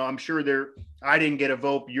 You know, I'm sure I didn't get a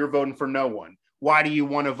vote. You're voting for no one. Why do you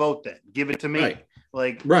want to vote then? Give it to me.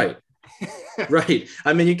 Right.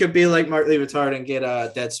 I mean, you could be like Mark Levatard and get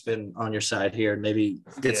a Deadspin on your side here and maybe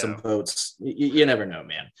get some votes. You never know,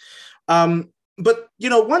 man. But, you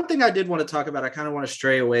know, one thing I did want to talk about, I kind of want to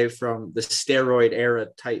stray away from the steroid era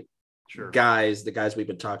type guys, the guys we've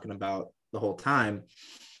been talking about the whole time.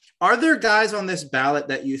 Are there guys on this ballot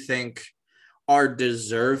that you think are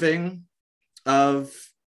deserving of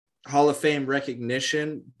Hall of Fame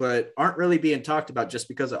recognition, but aren't really being talked about just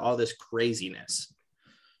because of all this craziness?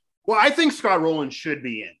 Well, I think Scott Rowland should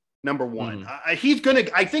be in, number one. I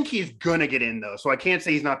think he's gonna get in, though, so I can't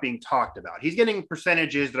say he's not being talked about. He's getting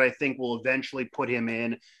percentages that I think will eventually put him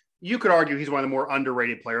in. You could argue he's one of the more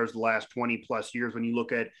underrated players the last 20 plus years when you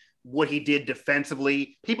look at what he did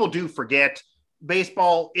defensively. People do forget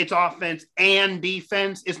baseball, it's offense and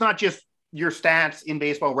defense. It's not just your stats in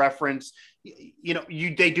Baseball Reference. You know,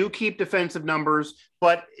 they do keep defensive numbers,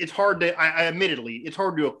 but it's hard to, admittedly, it's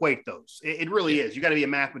hard to equate those. It really is. You got to be a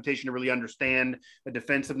mathematician to really understand a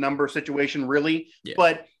defensive number situation, really. Yeah.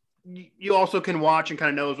 But you also can watch and kind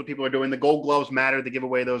of knows what people are doing. The Gold Gloves matter to give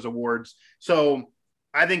away those awards. So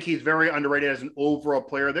I think he's very underrated as an overall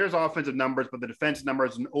player. There's offensive numbers, but the defensive number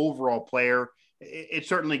as an overall player, it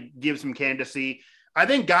certainly gives him candidacy. I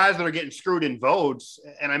think guys that are getting screwed in votes,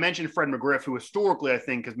 and I mentioned Fred McGriff, who historically I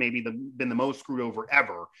think has maybe been the most screwed over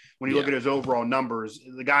ever. When you look at his overall numbers,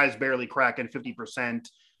 the guy's barely cracking 50%.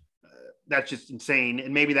 That's just insane.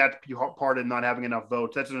 And maybe that's part of not having enough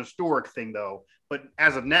votes. That's an historic thing, though. But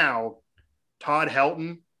as of now, Todd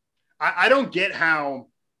Helton, I don't get how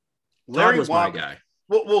Larry was my guy.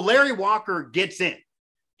 Well, Larry Walker gets in.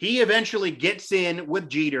 He eventually gets in with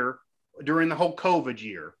Jeter during the whole COVID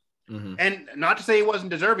year. Mm-hmm. And not to say he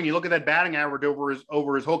wasn't deserving. You look at that batting average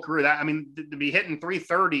over his whole career. To be hitting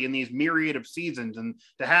 330 in these myriad of seasons and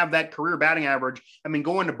to have that career batting average,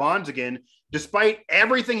 going to Bonds again, despite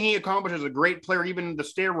everything he accomplished as a great player, even in the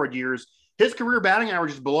steroid years, his career batting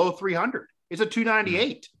average is below 300. It's a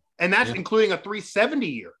 298. Mm-hmm. And that's including a 370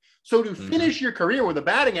 year. So to finish your career with a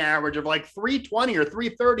batting average of like 320 or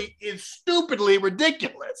 330 is stupidly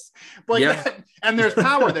ridiculous. But and there's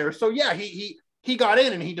power there. So he got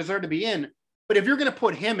in and he deserved to be in. But if you're going to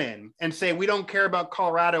put him in and say, we don't care about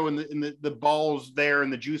Colorado and the balls there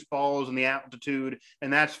and the juice balls and the altitude,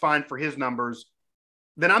 and that's fine for his numbers,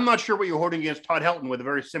 then I'm not sure what you're holding against Todd Helton with a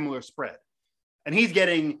very similar spread. And he's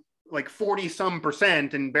getting like 40 some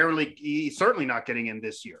percent and he's certainly not getting in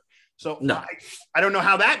this year. So no. I don't know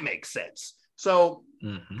how that makes sense. So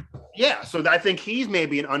so I think he's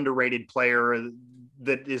maybe an underrated player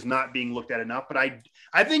that is not being looked at enough. But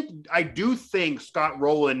I do think Scott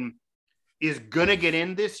Rowland is gonna get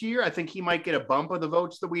in this year. I think he might get a bump of the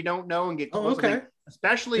votes that we don't know and get close.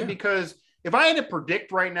 Especially because if I had to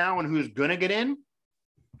predict right now on who's gonna get in,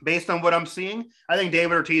 based on what I'm seeing, I think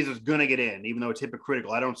David Ortiz is gonna get in, even though it's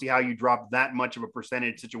hypocritical. I don't see how you drop that much of a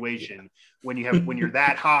percentage situation when you're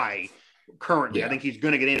that high currently. Yeah. I think he's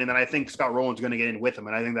gonna get in, and then I think Scott Rowland's gonna get in with him,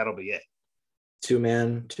 and I think that'll be it.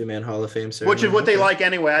 Two-man Hall of Fame ceremony. Which is what they like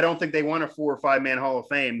anyway. I don't think they want a 4 or 5 man Hall of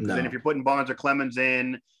Fame. Because then if you're putting Bonds or Clemens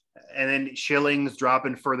in, and then Schilling's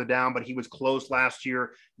dropping further down, but he was close last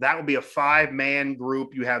year, that would be a 5-man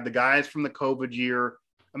group. You have the guys from the COVID year.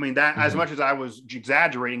 That as much as I was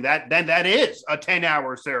exaggerating, that is a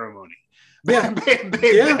 10-hour ceremony. Yeah.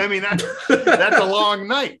 That's a long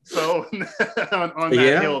night. So on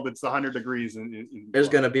that hill, that's 100 degrees. There's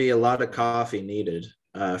going to be a lot of coffee needed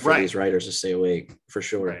for these writers to stay awake, for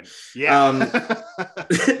sure. Right. Yeah.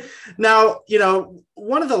 Now,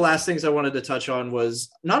 one of the last things I wanted to touch on was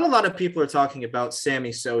not a lot of people are talking about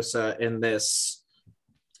Sammy Sosa in this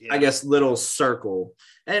I guess, little circle.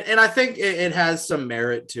 And I think it has some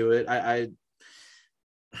merit to it. I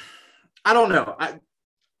don't know.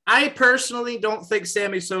 I personally don't think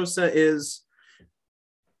Sammy Sosa is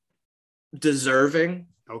deserving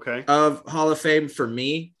of Hall of Fame for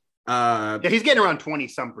me. He's getting around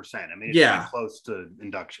 20-some%. I mean, it's pretty close to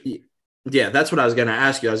induction. Yeah, that's what I was going to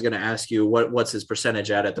ask you. I was going to ask you what's his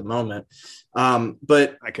percentage at the moment.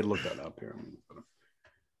 But I could look that up here.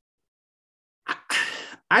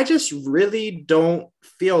 I just really don't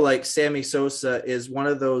feel like Sammy Sosa is one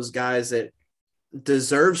of those guys that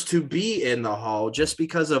deserves to be in the Hall just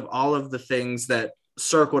because of all of the things that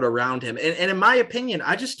circled around him. And in my opinion,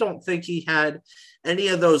 I just don't think he had any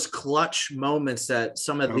of those clutch moments that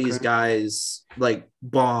some of these guys like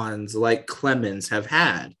Bonds, like Clemens have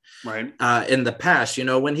had in the past. You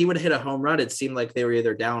know, when he would hit a home run, it seemed like they were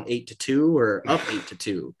either down 8-2 or up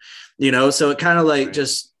 8-2, you know, so it kind of like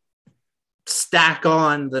just stack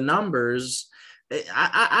on the numbers.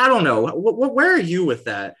 I don't know. Where are you with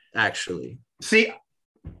that, actually? See,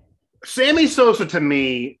 Sammy Sosa, to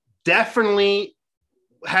me, definitely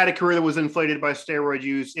had a career that was inflated by steroid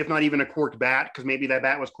use, if not even a corked bat, because maybe that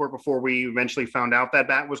bat was corked before we eventually found out that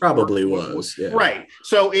bat was probably corked. Was. Yeah. Right.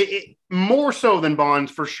 So it more so than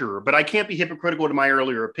Bonds for sure, but I can't be hypocritical to my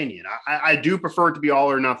earlier opinion. I do prefer it to be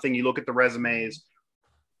all or nothing. You look at the resumes.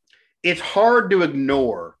 It's hard to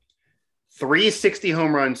ignore 360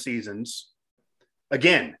 home run seasons.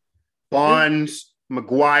 Again, Bonds,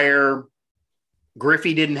 McGuire,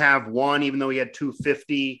 Griffey didn't have one, even though he had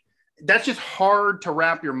 250. That's just hard to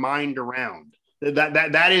wrap your mind around.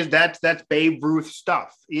 That's Babe Ruth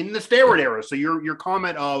stuff in the steroid era. So your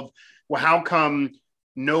comment of, well, how come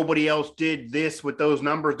nobody else did this with those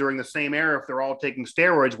numbers during the same era if they're all taking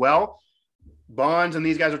steroids? Well, Bonds and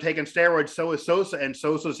these guys are taking steroids. So is Sosa, and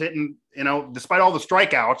Sosa's hitting, you know, despite all the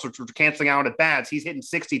strikeouts, which were canceling out at bats, he's hitting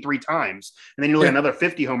 63 times. And then you look at another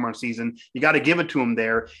 50 home run season. You got to give it to him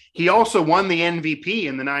there. He also won the MVP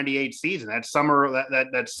in the 98 season. That summer,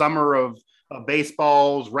 that summer of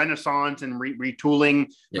baseball's renaissance and retooling.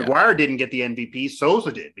 McGuire didn't get the MVP.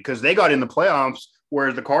 Sosa did, because they got in the playoffs,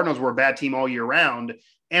 whereas the Cardinals were a bad team all year round.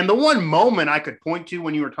 And the one moment I could point to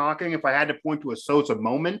when you were talking, if I had to point to a Sosa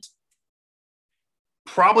moment,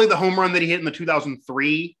 probably the home run that he hit in the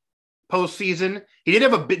 2003 postseason. He did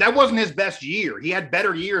have that wasn't his best year. He had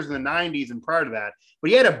better years in the 90s and prior to that, but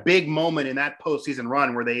he had a big moment in that postseason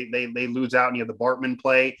run where they lose out and you have the Bartman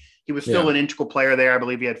play. He was still an integral player there. I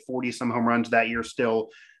believe he had 40 some home runs that year still.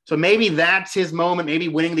 So maybe that's his moment. Maybe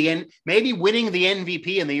winning the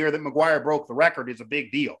MVP in the year that McGuire broke the record is a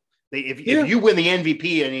big deal. If you win the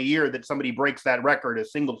MVP in a year that somebody breaks that record, a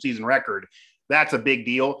single season record, that's a big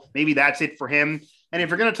deal. Maybe that's it for him. And if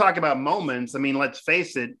you're going to talk about moments, I mean, let's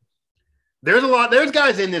face it, there's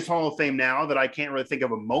guys in this Hall of Fame now that I can't really think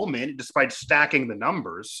of a moment despite stacking the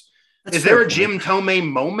numbers. Is there a Jim Tomei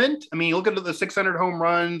moment? I mean, you look at the 600 home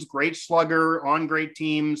runs, great slugger on great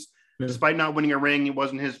teams, despite not winning a ring. It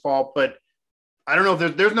wasn't his fault, but I don't know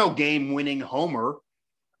if there's no game winning homer.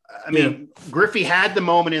 I mean, Griffey had the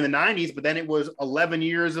moment in the 90s, but then it was 11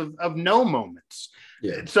 years of no moments.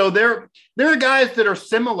 Yeah. So there are guys that are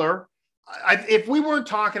similar. If we weren't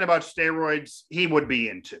talking about steroids, he would be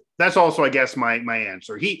into. That's also, I guess, my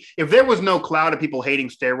answer. If there was no cloud of people hating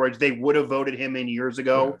steroids, they would have voted him in years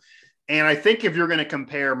ago. Yeah. And I think if you're going to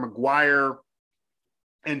compare McGuire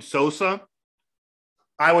and Sosa,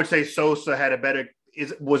 I would say Sosa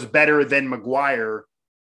was better than McGuire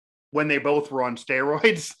when they both were on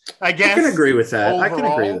steroids. I guess I can agree with that. Overall, I can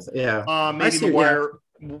agree with that. Yeah, maybe McGuire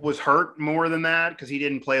was hurt more than that because he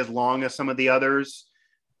didn't play as long as some of the others.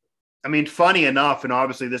 I mean, funny enough, and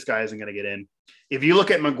obviously this guy isn't going to get in. If you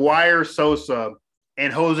look at McGuire, Sosa,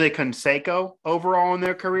 and Jose Canseco overall in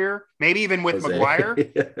their career, maybe even with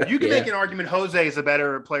McGuire, you can make an argument Jose is a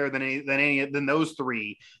better player than those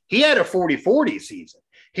three. He had a 40-40 season.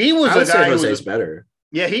 He was a guy who was better.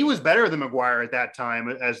 Yeah, he was better than McGuire at that time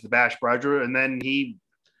as the Bash Brudger, and then he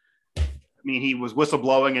was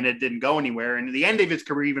whistleblowing and it didn't go anywhere. And at the end of his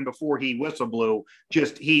career, even before he whistleblew,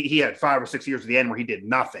 he had 5 or 6 years at the end where he did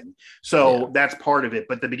nothing. So that's part of it.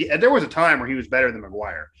 But there was a time where he was better than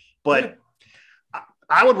McGuire. But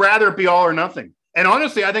I would rather it be all or nothing. And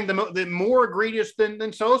honestly, I think the more egregious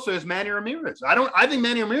than Sosa is Manny Ramirez. I think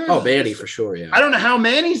Manny Ramirez. Oh, Manny for sure. Yeah. I don't know how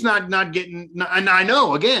Manny's not getting. And I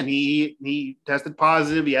know again he tested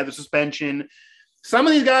positive. He had the suspension. Some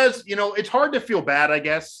of these guys, it's hard to feel bad. I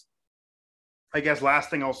guess last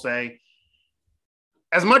thing I'll say,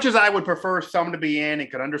 as much as I would prefer some to be in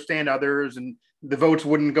and could understand others, and the votes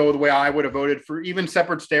wouldn't go the way I would have voted for even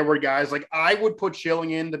separate steroid guys. Like I would put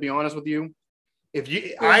Schilling in, to be honest with you. If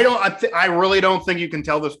you, I really don't think you can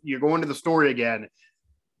tell this. You're going to the story again.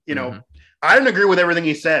 You know, I don't agree with everything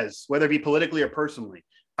he says, whether it be politically or personally.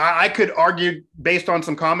 I could argue based on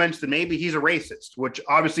some comments that maybe he's a racist, which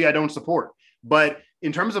obviously I don't support. But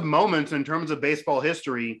in terms of moments, in terms of baseball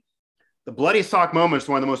history, the bloody sock moment is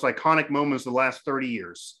one of the most iconic moments of the last 30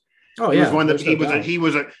 years. Oh, he yeah. was one that he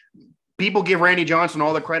was a people give Randy Johnson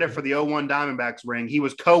all the credit for the 0-1 Diamondbacks ring. He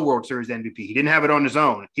was co-World Series MVP. He didn't have it on his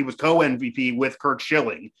own. He was co-MVP with Kurt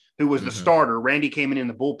Schilling, who was the starter. Randy came in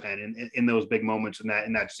the bullpen in those big moments in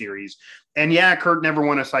that series. And yeah, Kurt never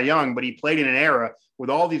won a Cy Young, but he played in an era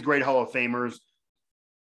with all these great Hall of Famers.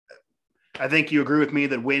 I think you agree with me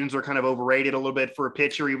that wins are kind of overrated a little bit for a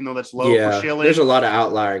pitcher, even though that's low for Schilling. There's a lot of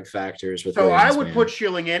outlier factors with. So wins, I would put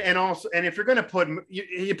Schilling in, and if you're going to put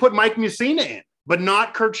you put Mike Mussina in, but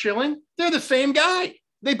not Kurt Schilling. They're the same guy.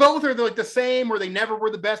 They both are like the same, or they never were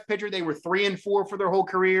the best pitcher. They were 3-4 for their whole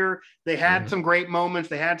career. They had some great moments.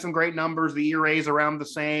 They had some great numbers. The ERAs around the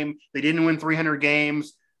same. They didn't win 300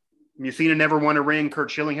 games. Mussina never won a ring. Kurt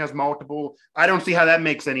Schilling has multiple. I don't see how that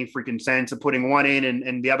makes any freaking sense of putting one in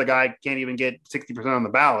and the other guy can't even get 60% on the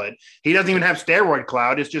ballot. He doesn't even have steroid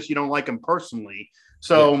cloud. It's just you don't like him personally.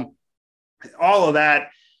 So all of that,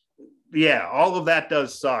 all of that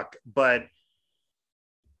does suck. But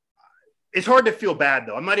it's hard to feel bad,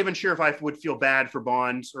 though. I'm not even sure if I would feel bad for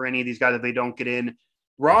Bonds or any of these guys if they don't get in.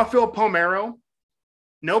 Rafael Palmeiro,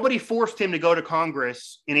 nobody forced him to go to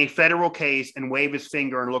Congress in a federal case and wave his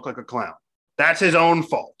finger and look like a clown. That's his own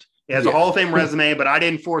fault. He has a Hall of Fame resume, but I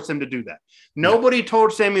didn't force him to do that. Nobody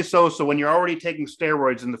told Sammy Sosa when you're already taking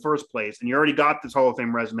steroids in the first place and you already got this Hall of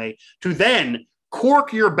Fame resume to then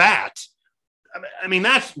cork your bat. I mean,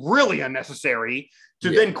 that's really unnecessary to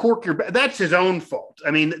then cork your bat. That's his own fault. I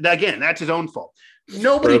mean, again, that's his own fault.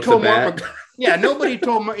 Nobody told Mark. Nobody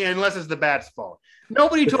told unless it's the bat's fault.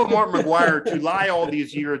 Nobody told Mark McGwire to lie all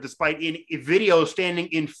these years, despite in video standing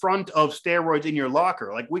in front of steroids in your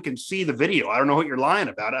locker. Like, we can see the video. I don't know what you're lying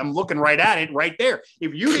about. I'm looking right at it right there.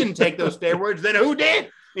 If you didn't take those steroids, then who did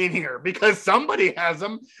in here? Because somebody has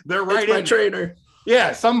them. They're right in. My trainer.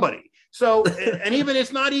 Yeah, somebody. So, and even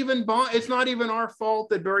it's not even our fault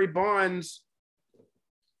that Barry Bonds.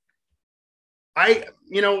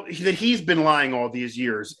 That he's been lying all these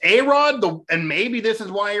years. A-Rod, and maybe this is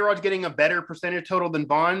why A-Rod's getting a better percentage total than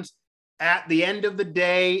Bonds. At the end of the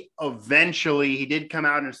day, eventually he did come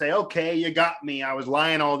out and say, okay, you got me. I was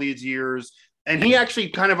lying all these years. And he actually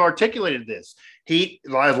kind of articulated this. I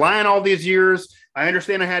was lying all these years. I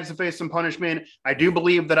understand I had to face some punishment. I do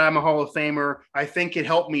believe that I'm a Hall of Famer. I think it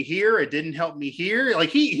helped me here. It didn't help me here. Like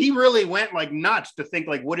he really went like nuts to think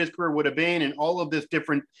like what his career would have been and all of this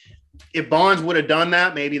different. If Bonds would have done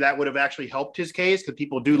that, maybe that would have actually helped his case because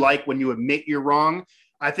people do like when you admit you're wrong.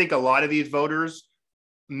 I think a lot of these voters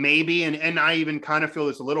maybe, and I even kind of feel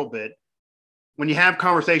this a little bit, when you have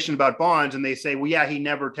conversations about Bonds and they say, well, yeah, he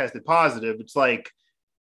never tested positive. It's like,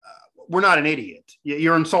 we're not an idiot.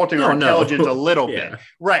 You're insulting our intelligence a little bit.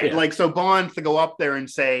 Right. Yeah. Like, so Bonds to go up there and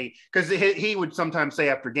say, because he would sometimes say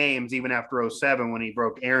after games, even after 2007, when he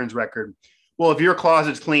broke Aaron's record, well, if your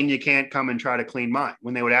closet's clean, you can't come and try to clean mine,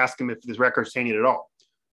 when they would ask him if his record's tainted at all.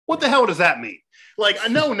 What the hell does that mean? Like, I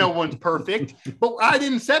know no one's perfect, but I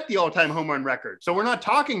didn't set the all-time home run record. So we're not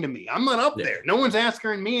talking to me. I'm not up there. No one's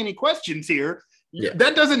asking me any questions here.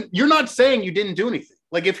 You're not saying you didn't do anything.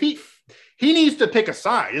 Like, if he needs to pick a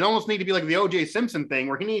side. It almost needs to be like the O.J. Simpson thing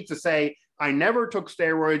where he needs to say, I never took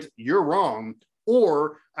steroids, you're wrong,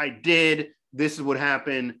 or I did, this is what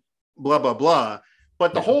happened, blah, blah, blah.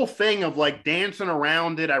 But the whole thing of like dancing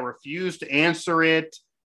around it, I refuse to answer it.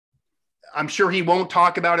 I'm sure he won't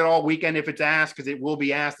talk about it all weekend if it's asked, because it will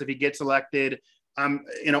be asked if he gets elected.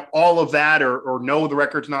 All of that, or no, the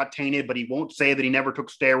record's not tainted, but he won't say that he never took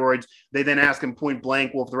steroids. They then ask him point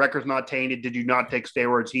blank, well, if the record's not tainted, did you not take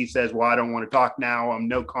steroids? He says, well, I don't want to talk now. I'm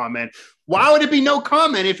no comment. Why would it be no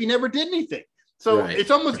comment if he never did anything? So It's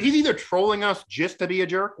almost, he's either trolling us just to be a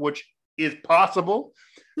jerk, which is possible,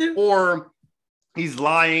 or he's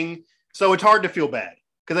lying. So it's hard to feel bad,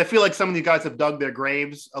 because I feel like some of these guys have dug their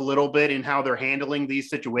graves a little bit in how they're handling these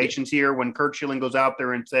situations here. When Kurt Schilling goes out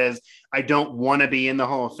there and says, I don't want to be in the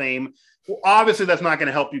Hall of Fame. Well, obviously that's not going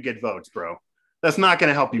to help you get votes, bro. That's not going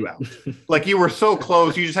to help you out. Like, you were so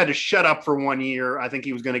close. You just had to shut up for 1 year. I think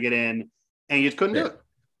he was going to get in, and you just couldn't do it.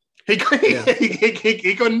 He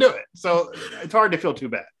couldn't do it. So it's hard to feel too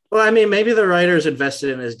bad. Well, I mean, maybe the writers invested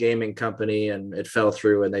in his gaming company and it fell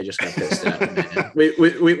through and they just got pissed at him.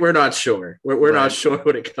 We're not sure. We're not sure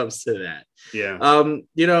when it comes to that. Yeah.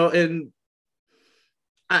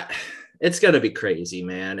 It's going to be crazy,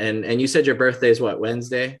 man. And you said your birthday is what,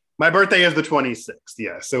 Wednesday? My birthday is the 26th.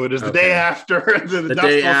 Yeah. So it is the day after the dust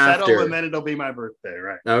will settle, and then it'll be my birthday.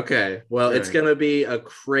 Right. Okay. Well, it's going to be a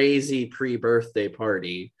crazy pre-birthday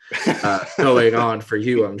party going on for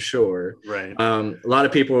you, I'm sure. Right. A lot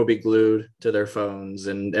of people will be glued to their phones,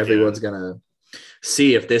 and everyone's going to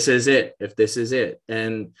see if this is it,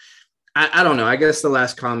 And I don't know. I guess the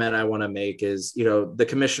last comment I want to make is, the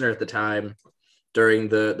commissioner at the time during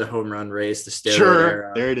the home run race, the steroid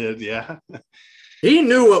era. There it is. Yeah. He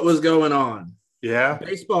knew what was going on. Yeah.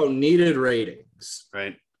 Baseball needed ratings.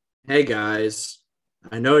 Right. Hey, guys,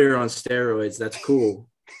 I know you're on steroids. That's cool.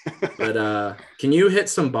 But can you hit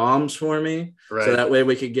some bombs for me? Right. So that way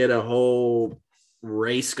we could get a whole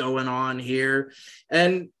race going on here.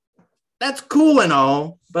 And that's cool and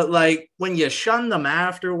all. But, like, when you shun them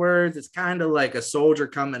afterwards, it's kind of like a soldier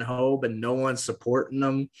coming home and no one's supporting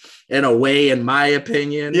them in a way, in my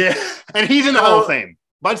opinion. Yeah. And he's in the Hall of Fame.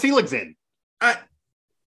 Bud Selig's in.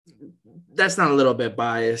 That's not a little bit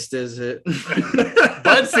biased, is it?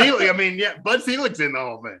 Bud Selig. I mean, Bud Selig's in the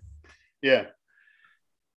whole thing. Yeah.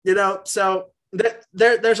 So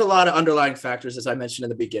there's a lot of underlying factors, as I mentioned in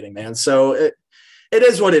the beginning, man. So it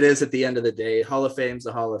is what it is at the end of the day. Hall of Fame's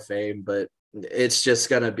the Hall of Fame, but it's just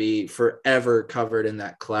going to be forever covered in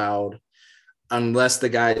that cloud unless the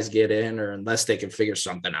guys get in or unless they can figure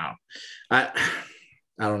something out. I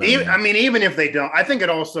don't know. Even if they don't, I think it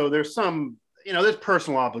also, there's some, there's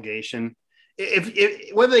personal obligation.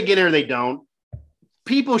 If whether they get in or they don't,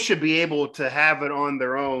 people should be able to have it on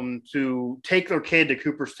their own to take their kid to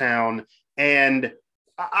Cooperstown. And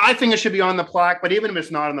I think it should be on the plaque, but even if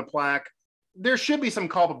it's not on the plaque, there should be some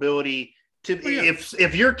culpability to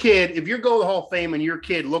if your kid, if you go to the Hall of Fame and your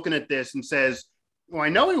kid looking at this and says, well, I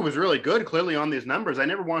know he was really good clearly on these numbers. I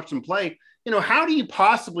never watched him play. How do you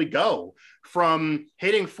possibly go from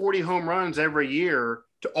hitting 40 home runs every year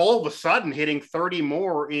to all of a sudden hitting 30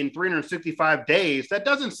 more in 365 days? That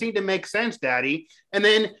doesn't seem to make sense, Daddy. And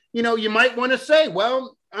then, you might want to say,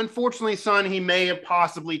 well, unfortunately, son, he may have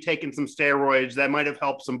possibly taken some steroids that might have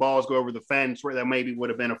helped some balls go over the fence where that maybe would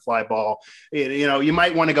have been a fly ball. You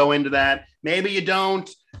might want to go into that. Maybe you don't.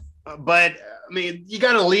 But, you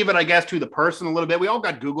got to leave it, I guess, to the person a little bit. We all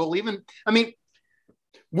got Google.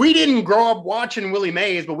 We didn't grow up watching Willie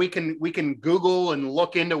Mays, but we can Google and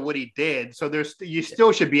look into what he did. So you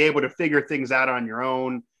still should be able to figure things out on your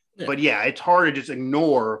own. Yeah. But yeah, it's hard to just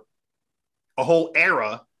ignore a whole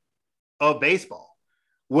era of baseball,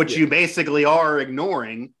 which you basically are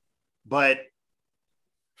ignoring. But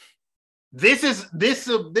this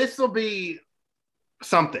will be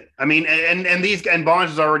something. And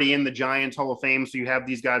Bonds is already in the Giants Hall of Fame, so you have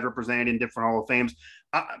these guys represented in different Hall of Fames.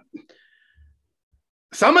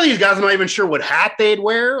 Some of these guys, I'm not even sure what hat they'd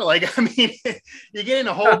wear. You get in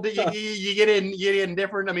a whole, you get in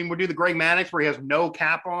different. We'll do the Greg Maddux where he has no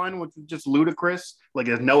cap on, which is just ludicrous.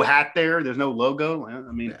 There's no hat there. There's no logo.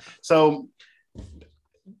 So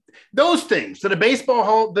those things. So the Baseball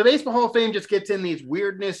Hall of Fame just gets in these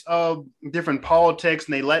weirdness of different politics,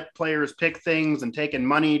 and they let players pick things and taking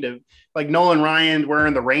money to, like Nolan Ryan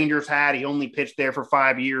wearing the Rangers hat. He only pitched there for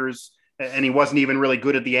 5 years. And he wasn't even really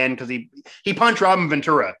good at the end because he punched Robin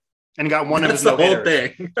Ventura and got one of his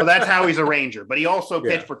no-hitters. So that's how he's a Ranger. But he also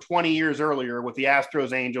pitched for 20 years earlier with the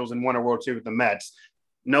Astros, Angels, and won a World Series with the Mets.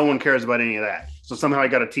 No one cares about any of that. So somehow he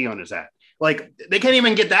got a T on his hat. They can't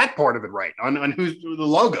even get that part of it right on who's the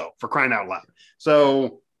logo, for crying out loud.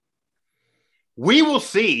 So we will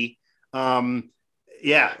see. It'll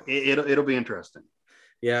be interesting.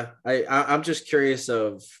 Yeah, I'm just curious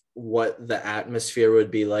of what the atmosphere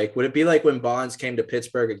would be like. Would it be like when Bonds came to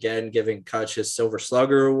Pittsburgh again, giving Kutch his Silver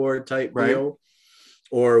Slugger Award type deal?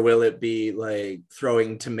 Or will it be like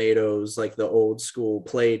throwing tomatoes like the old school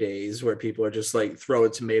play days where people are just like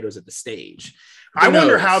throwing tomatoes at the stage? I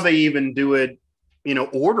wonder how they even do it,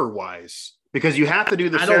 order-wise, because you have to do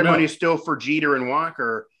the ceremony still for Jeter and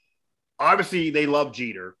Walker. Obviously, they love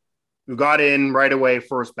Jeter, who got in right away,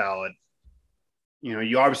 first ballot.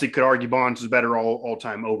 You obviously could argue Bonds is better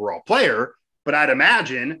all-time overall player, but I'd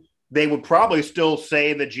imagine they would probably still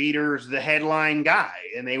say that Jeter's the headline guy,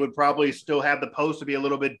 and they would probably still have the post to be a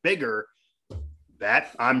little bit bigger.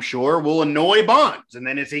 That, I'm sure, will annoy Bonds. And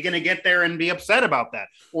then is he going to get there and be upset about that?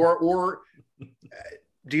 Or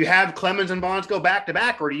do you have Clemens and Bonds go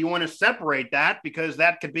back-to-back, or do you want to separate that? Because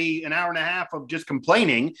that could be an hour and a half of just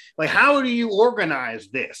complaining. How do you organize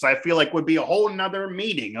this? I feel like would be a whole nother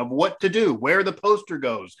meeting of what to do, where the poster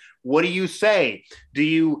goes. What do you say? Do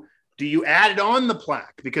you add it on the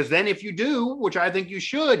plaque? Because then if you do, which I think you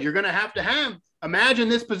should, you're going to have imagine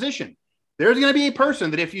this position. There's going to be a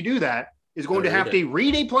person that if you do that is going to have to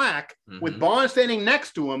read a plaque with Bonds standing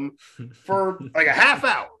next to him for like a half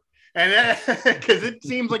hour. And because it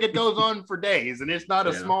seems like it goes on for days and it's not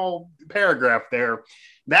a small paragraph there,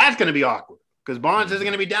 that's going to be awkward because Bonds isn't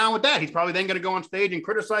going to be down with that. He's probably then going to go on stage and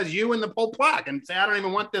criticize you and the whole plaque and say, I don't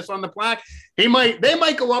even want this on the plaque. They might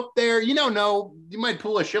go up there. You don't know. You might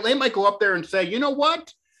pull a shit. They might go up there and say, you know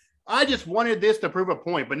what? I just wanted this to prove a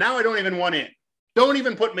point, but now I don't even want in. Don't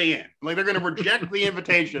even put me in. Like they're going to reject the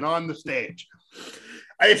invitation on the stage.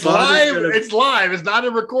 It's live. It's live. It's not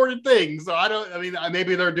a recorded thing. So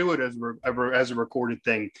maybe they'll do it as a recorded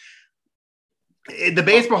thing. The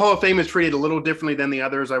Baseball Hall of Fame is treated a little differently than the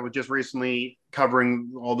others. I was just recently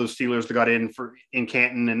covering all those Steelers that got in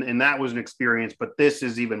Canton, and that was an experience. But this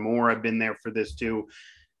is even more. I've been there for this too.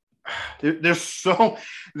 There's so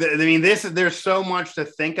much to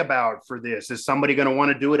think about for this. Is somebody going to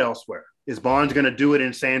want to do it elsewhere? Is Bonds going to do it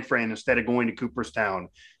in San Fran instead of going to Cooperstown?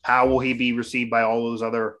 How will he be received by all those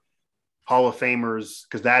other Hall of Famers?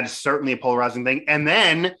 Because that is certainly a polarizing thing. And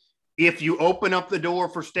then if you open up the door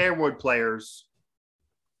for steroid players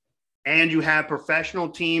and you have professional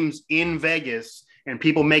teams in Vegas and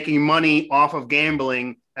people making money off of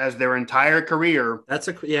gambling as their entire career,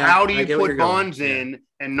 how do you put Bonds in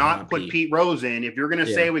and not put Pete Rose in? If you're going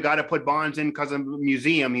to say we got to put Bonds in because of the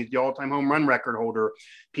museum, he's the all-time home run record holder.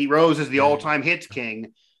 Pete Rose is the all-time hits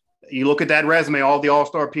king. You look at that resume, all the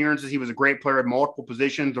all-star appearances, he was a great player at multiple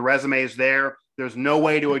positions. The resume is there. There's no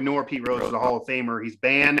way to ignore Pete Rose as a Hall of Famer. He's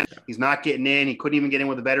banned. He's not getting in. He couldn't even get in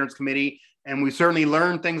with the Veterans Committee. And we certainly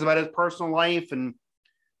learned things about his personal life and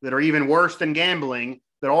that are even worse than gambling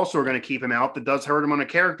that also are going to keep him out. That does hurt him on a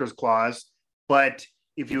character's clause. But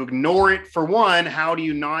if you ignore it for one, how do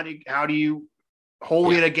you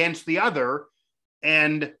hold it against the other?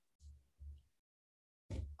 And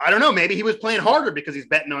I don't know, maybe he was playing harder because he's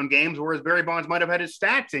betting on games, whereas Barry Bonds might have had his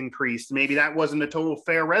stats increased. Maybe that wasn't a total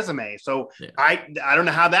fair resume. So I don't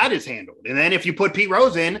know how that is handled. And then if you put Pete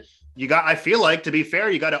Rose in, I feel like, to be fair,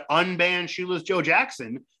 you got to unban Shoeless Joe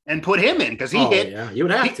Jackson and put him in because you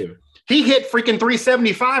would have to. He hit freaking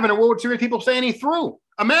 375 in a World Series. People saying he threw.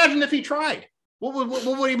 Imagine if he tried. What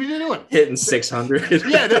would he be doing? Hitting 600.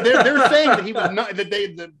 Yeah, they're saying that he was not.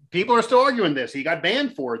 The people are still arguing this. He got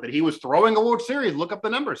banned for it. That he was throwing a World Series. Look up the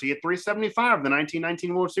numbers. He hit 375 the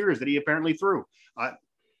 1919 World Series that he apparently threw.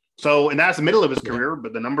 And that's the middle of his career,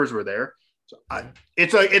 but the numbers were there. So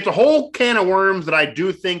it's a whole can of worms that I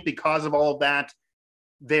do think because of all of that,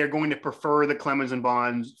 they're going to prefer that Clemens and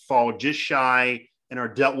Bonds fall just shy and are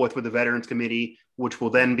dealt with the Veterans Committee, which will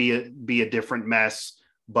then be a different mess.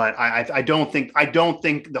 But I don't think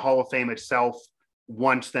the Hall of Fame itself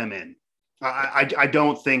wants them in. I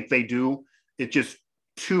don't think they do. It's just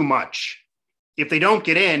too much. If they don't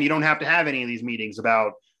get in, you don't have to have any of these meetings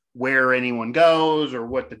about where anyone goes or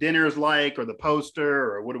what the dinner is like or the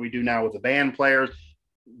poster or what do we do now with the band players.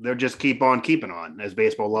 They'll just keep on keeping on, as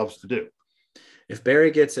baseball loves to do. If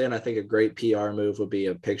Barry gets in, I think a great PR move would be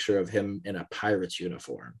a picture of him in a Pirates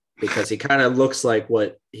uniform, because he kind of looks like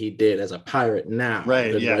what he did as a Pirate now.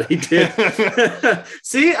 Right. Yeah. What he did.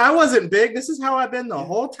 See, I wasn't big. This is how I've been the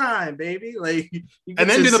whole time, baby. Like, and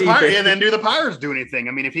then do the Pirates do anything?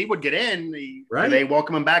 I mean, if he would get in, they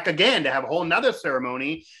welcome him back again to have a whole nother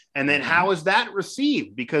ceremony. And then how is that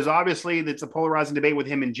received? Because obviously it's a polarizing debate with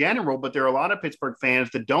him in general, but there are a lot of Pittsburgh fans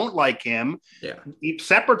that don't like him,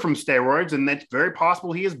 separate from steroids. And it's very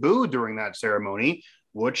possible he is booed during that ceremony,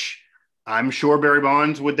 which I'm sure Barry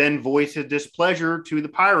Bonds would then voice his displeasure to the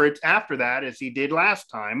Pirates after that, as he did last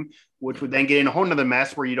time, which would then get in a whole nother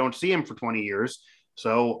mess where you don't see him for 20 years.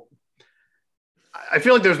 So I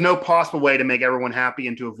feel like there's no possible way to make everyone happy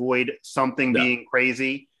and to avoid something being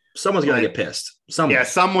crazy. Someone's going to get pissed.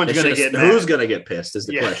 Someone's going to get mad. Who's going to get pissed is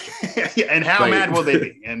the question. And how mad will they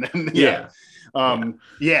be? And then,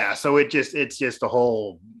 so it's just a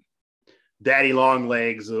whole daddy long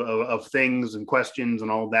legs of things and questions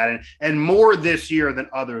and all of that. And more this year than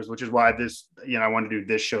others, which is why I want to do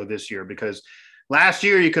this show this year, because last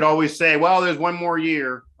year you could always say, well, there's one more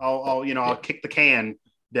year. I'll kick the can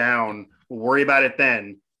down. We'll worry about it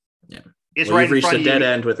then. Yeah. It's We've reached a dead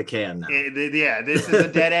end with a can now. This is a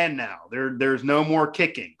dead end now. There's no more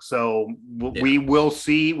kicking. So we will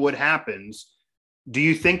see what happens. Do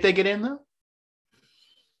you think they get in, though?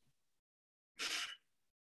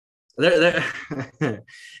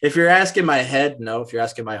 If you're asking my head, no. If you're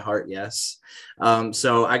asking my heart, yes.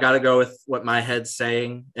 So I got to go with what my head's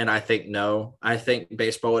saying, and I think no. I think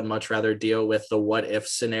baseball would much rather deal with the what if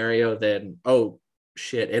scenario than, oh,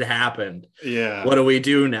 shit, it happened. Yeah. What do we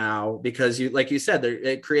do now? Because like you said,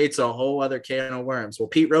 it creates a whole other can of worms. Well,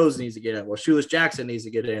 Pete Rose needs to get in. Well, Shoeless Jackson needs to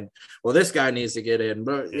get in. Well, this guy needs to get in.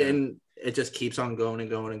 But and it just keeps on going and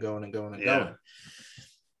going and going and going and going.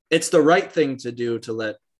 It's the right thing to do to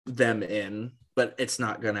let them in, but it's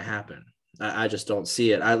not going to happen. I just don't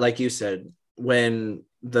see it. I, like you said, when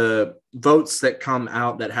the votes that come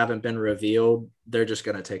out that haven't been revealed, they're just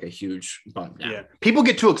going to take a huge bump down. Yeah, people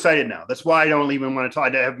get too excited now. That's why I don't even want to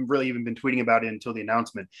talk. I haven't really even been tweeting about it until the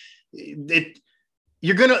announcement.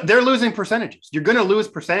 They're losing percentages. You're gonna lose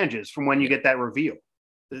percentages from when you get that reveal.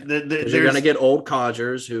 You're gonna get old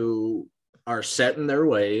codgers who are set in their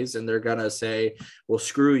ways, and they're gonna say, "Well,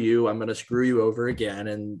 screw you. I'm gonna screw you over again,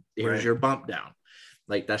 and here's your bump down."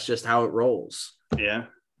 Like, that's just how it rolls. Yeah,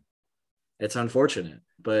 it's unfortunate,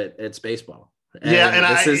 but it's baseball. And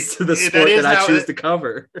this is the sport that I choose to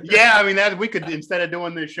cover. Yeah, I mean, we could, instead of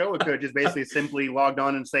doing this show, we could just basically simply logged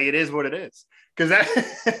on and say it is what it is, because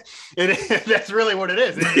that's really what it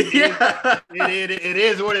is. It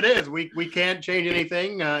is what it is. We can't change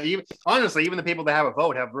anything. Honestly, even the people that have a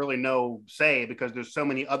vote have really no say, because there's so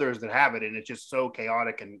many others that have it, and it's just so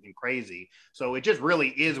chaotic and crazy. So it just really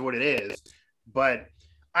is what it is. But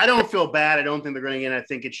I don't feel bad. I don't think they're going to get in. I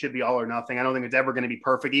think it should be all or nothing. I don't think it's ever going to be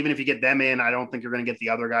perfect. Even if you get them in, I don't think you're going to get the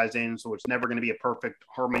other guys in. So it's never going to be a perfect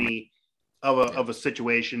harmony of a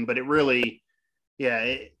situation. But it really,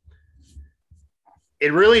 it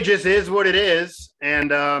really just is what it is.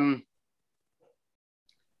 And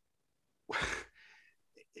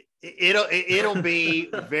it'll be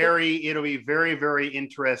very, very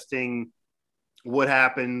interesting what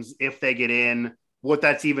happens if they get in, what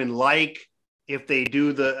that's even like. If they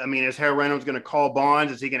do is Harry Reynolds going to call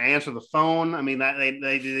Bonds? Is he going to answer the phone? I mean, that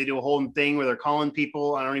they do a whole thing where they're calling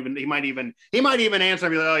people. He might even answer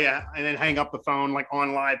and be like, "Oh yeah," and then hang up the phone, like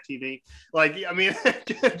on live TV. Like, I mean,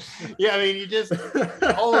 you just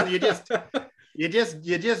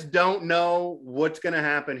don't know what's going to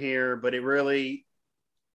happen here. But it really,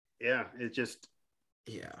 it just,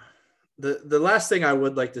 yeah. The last thing I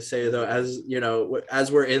would like to say, though, as you know,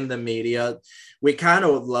 as we're in the media, we kind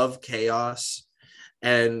of love chaos.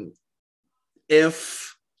 And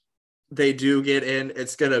if they do get in,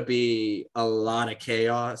 it's going to be a lot of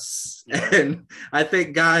chaos. And I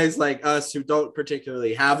think guys like us who don't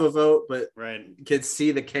particularly have a vote, but can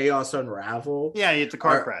see the chaos unravel. Yeah, it's a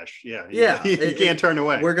car crash. Yeah. You can't turn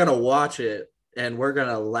away. We're going to watch it, and we're going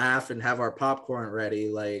to laugh and have our popcorn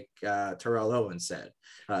ready, like Terrell Owens said.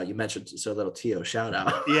 You mentioned, so a little T.O. shout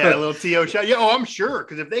out. Yeah, a little T.O. shout. Yeah, I'm sure.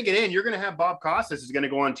 Because if they get in, you're going to have Bob Costas is going to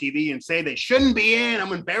go on TV and say they shouldn't be in.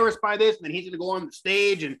 I'm embarrassed by this. And then he's going to go on the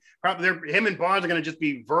stage, and probably him and Bonds are going to just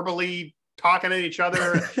be verbally talking at each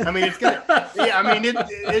other. I mean, it's going to,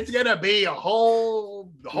 it's going to be a whole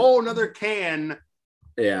nother can.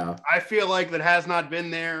 Yeah. I feel like that has not been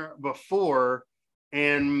there before.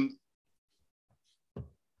 And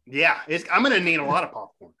I'm going to need a lot of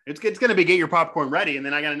popcorn. It's going to be get your popcorn ready, and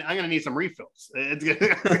then I'm going to need some refills. It's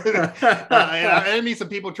I need some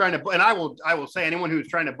people trying to, and I will say, anyone who's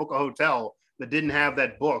trying to book a hotel that didn't have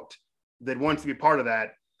that booked, that wants to be part of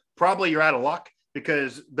that, probably you're out of luck,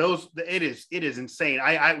 because it is insane.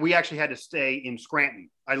 We actually had to stay in Scranton.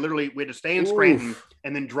 We had to stay in Scranton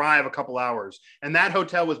and then drive a couple hours, and that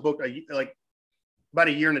hotel was booked about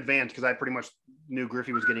a year in advance, because I pretty much knew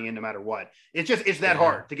Griffey was getting in no matter what. It's that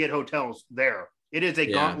hard to get hotels there. It is a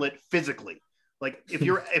gauntlet physically. Like, if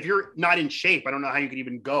you're not in shape, I don't know how you could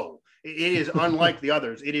even go. It is unlike the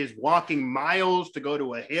others. It is walking miles to go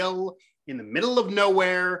to a hill in the middle of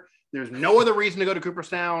nowhere. There's no other reason to go to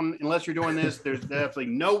Cooperstown unless you're doing this. There's definitely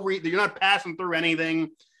no reason. You're not passing through anything.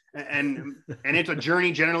 And it's a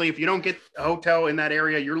journey. Generally, if you don't get a hotel in that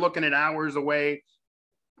area, you're looking at hours away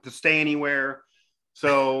to stay anywhere.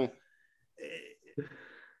 So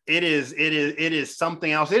it is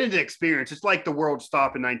something else. It is an experience. It's like the world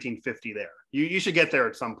stopped in 1950 there. You should get there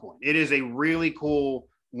at some point. It is a really cool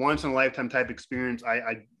once in a lifetime type experience.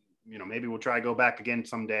 I maybe we'll try to go back again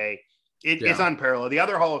someday. It's unparalleled. The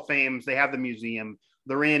other Hall of Fames, they have the museum.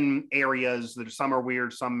 They're in areas that some are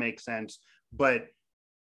weird, some make sense, but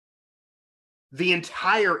the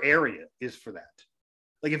entire area is for that.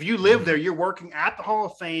 Like, if you live there, you're working at the Hall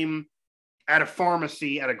of Fame, at a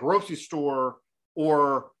pharmacy, at a grocery store,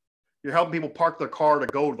 or you're helping people park their car to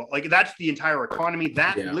go to that's the entire economy.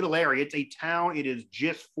 That little area, it's a town. It is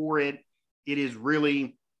just for it. It is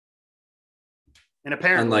really, and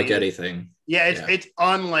apparently unlike anything. Yeah, it's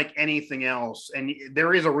unlike anything else. And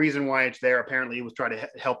there is a reason why it's there. Apparently it was trying to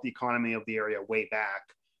help the economy of the area way back,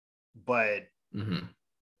 but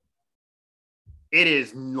it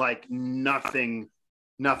is like nothing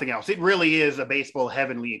else. It really is a baseball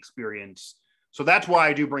heavenly experience. So that's why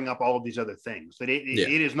I do bring up all of these other things. That it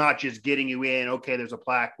is not just getting you in. Okay, there's a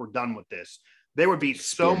plaque. We're done with this. There would be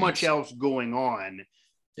so much else going on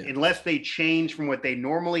unless they change from what they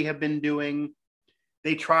normally have been doing.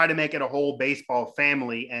 they try to make it a whole baseball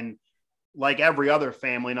family. And like every other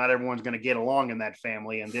family, not everyone's going to get along in that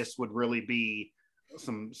family. And this would really be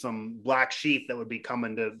some black sheep that would be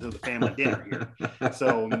coming to the family dinner here.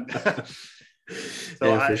 So,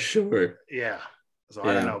 yeah, for sure. Yeah. So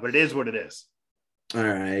I don't know, but it is what it is. All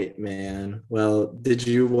right, man. Well, did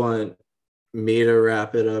you want me to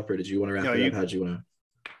wrap it up, or did you want to wrap it up? How'd you want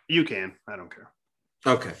to? You can. I don't care.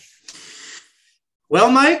 Okay. Well,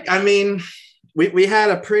 Mike, I mean, we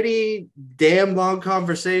had a pretty damn long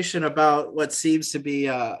conversation about what seems to be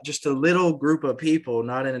just a little group of people,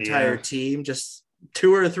 not an entire team, just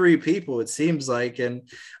 2 or 3 people, it seems like. And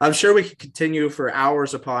I'm sure we could continue for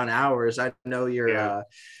hours upon hours. I know you're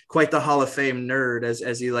quite the Hall of Fame nerd,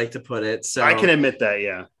 as you like to put it. So I can admit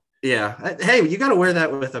that. Yeah. Hey, you got to wear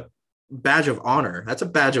that with a badge of honor. That's a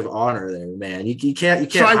badge of honor there, man. You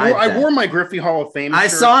can't. So I wore my Griffey Hall of Fame. I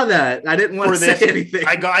saw that. I didn't want to say anything.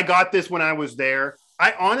 I got this when I was there.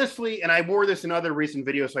 I honestly, and I wore this in other recent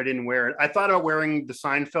videos, so I didn't wear it. I thought about wearing the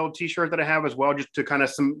Seinfeld t-shirt that I have as well, just to kind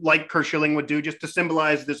of like Kurt Schilling would do, just to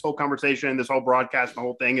symbolize this whole conversation, this whole broadcast, the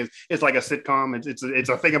whole thing it's like a sitcom. It's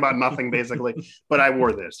a thing about nothing basically. But I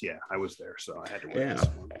wore this. Yeah, I was there, so I had to wear this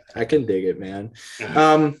one. I can dig it, man.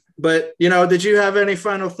 But did you have any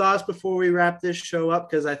final thoughts before we wrap this show up?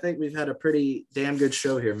 Because I think we've had a pretty damn good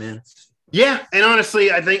show here, man. Yeah, and honestly,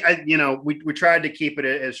 I think we tried to keep it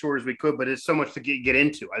as short as we could, but it's so much to get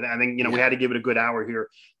into. I think we had to give it a good hour here,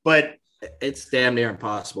 but it's damn near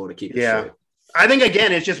impossible to keep it short. I think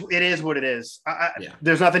again, it is what it is.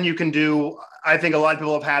 There's nothing you can do. I think a lot of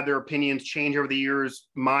people have had their opinions change over the years.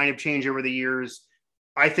 Mine have changed over the years.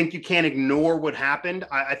 I think you can't ignore what happened.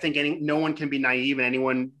 I think no one can be naive, and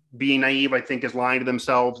anyone being naive, I think, is lying to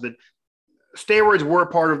themselves. That steroids were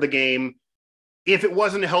part of the game. If it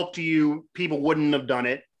wasn't a help to you, people wouldn't have done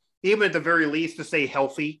it, even at the very least to stay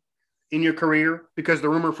healthy in your career, because the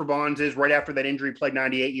rumor for Bonds is right after that injury plagued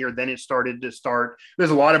 98 year, then it started to start. There's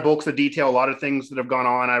a lot of books that detail a lot of things that have gone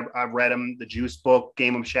on. I've read them, the Juice book,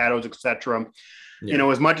 Game of Shadows, etc.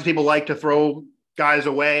 As much as people like to throw guys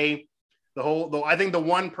away, I think the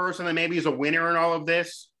one person that maybe is a winner in all of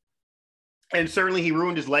this, and certainly he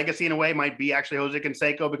ruined his legacy in a way, might be actually Jose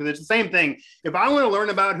Canseco, because it's the same thing. If I want to learn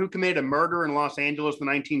about who committed a murder in Los Angeles in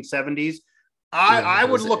the 1970s, I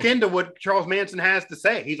would look into what Charles Manson has to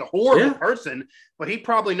say. He's a horrible person, but he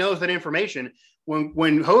probably knows that information.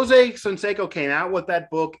 When Jose Canseco came out with that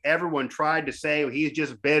book, everyone tried to say he's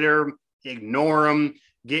just bitter, ignore him,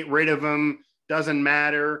 get rid of him, doesn't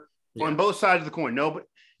matter. On both sides of the coin. No, but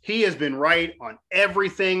he has been right on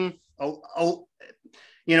everything.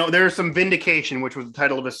 There's some vindication, which was the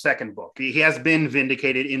title of his second book. He has been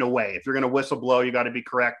vindicated in a way. If you're going to whistleblow, you got to be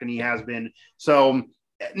correct, and he has been. So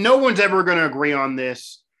no one's ever going to agree on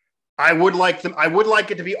this. I would like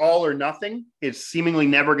it to be all or nothing. It's seemingly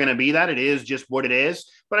never going to be that. It is just what it is.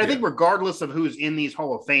 But I think regardless of who's in these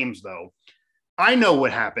Hall of Fames, though, I know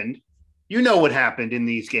what happened. You know what happened in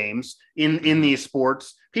these games, in these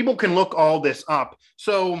sports. People can look all this up.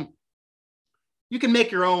 So you can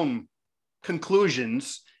make your own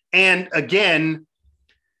conclusions. And again,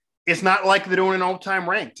 it's not like they're doing an all-time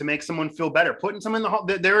rank to make someone feel better. Putting someone in the hall,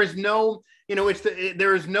 there is no,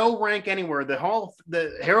 there is no rank anywhere.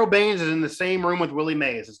 The Harold Baines is in the same room with Willie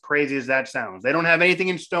Mays, as crazy as that sounds. They don't have anything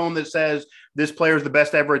in stone that says this player is the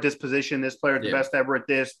best ever at this position, this player is the best ever at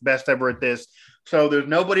this, best ever at this. So there's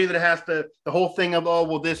nobody that has to, the whole thing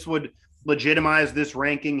of, this would legitimize this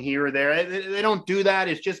ranking here or there. They don't do that.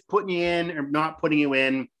 It's just putting you in or not putting you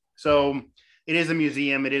in. So it is a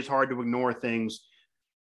museum. It is hard to ignore things,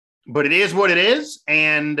 but it is what it is.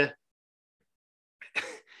 And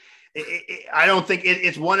I don't think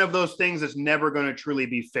it's one of those things that's never going to truly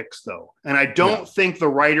be fixed, though. And I don't think the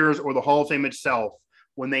writers or the Hall of Fame itself,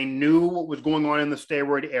 when they knew what was going on in the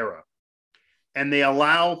steroid era, and they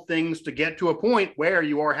allow things to get to a point where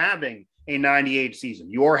you are having a 98 season.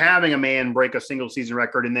 You are having a man break a single season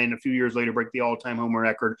record and then a few years later break the all-time homer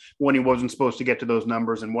record when he wasn't supposed to get to those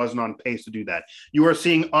numbers and wasn't on pace to do that. You are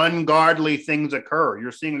seeing ungodly things occur.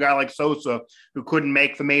 You're seeing a guy like Sosa who couldn't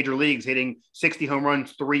make the major leagues, hitting 60 home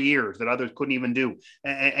runs 3 years that others couldn't even do.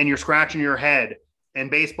 And you're scratching your head. And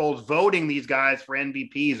baseball's voting these guys for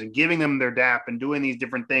MVPs and giving them their DAP and doing these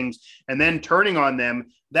different things and then turning on them.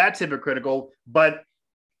 That's hypocritical. But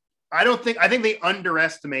I think they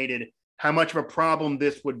underestimated how much of a problem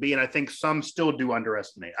this would be. And I think some still do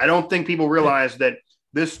underestimate. I don't think people realize that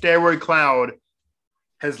this steroid cloud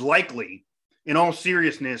has likely, in all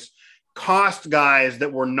seriousness, cost guys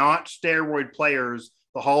that were not steroid players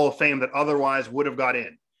the Hall of Fame that otherwise would have got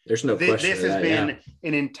in. There's no question. This has been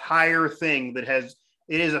an entire thing that has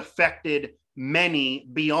affected many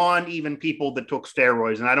beyond even people that took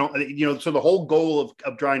steroids. And I don't, so the whole goal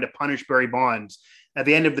of trying to punish Barry Bonds, at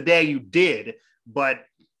the end of the day, you did, but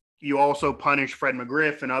you also punished Fred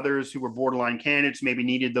McGriff and others who were borderline candidates, maybe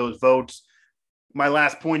needed those votes. My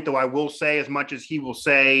last point, though, I will say, as much as he will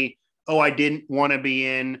say, oh, I didn't want to be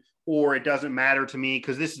in, or it doesn't matter to me,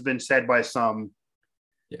 because this has been said by some.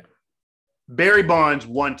 Yeah. Barry Bonds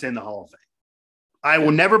once in the Hall of Fame. I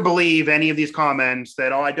will never believe any of these comments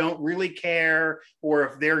that, oh, I don't really care, or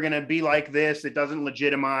if they're going to be like this, it doesn't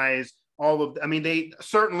legitimize all of, I mean, they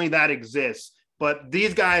certainly that exists, but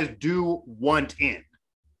these guys do want in.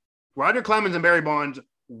 Roger Clemens and Barry Bonds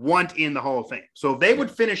want in the Hall of Fame. So if they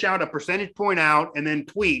would finish out a percentage point out and then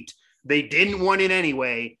tweet they didn't want in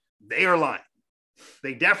anyway, they are lying.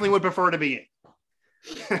 They definitely would prefer to be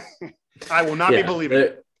in. I will not be believing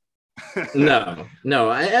it. No,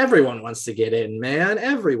 everyone wants to get in, man.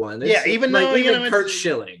 Everyone. Even like, though even Kurt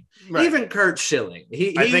Schilling. Right. Even Kurt Schilling.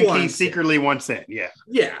 I think he secretly wants in. Yeah.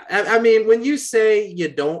 Yeah. I mean, when you say you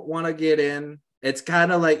don't want to get in, it's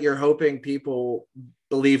kind of like you're hoping people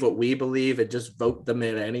believe what we believe and just vote them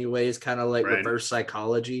in anyways, kind of like reverse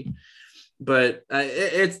psychology. But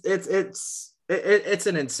it's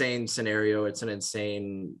an insane scenario. It's an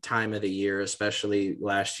insane time of the year, especially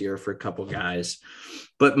last year for a couple guys.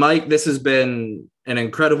 But Mike, this has been an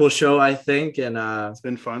incredible show, I think. And it's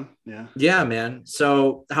been fun. Yeah. Yeah, man.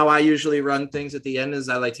 So how I usually run things at the end is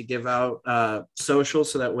I like to give out social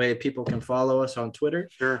so that way people can follow us on Twitter.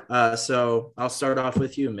 Sure. So I'll start off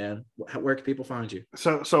with you, man. Where can people find you?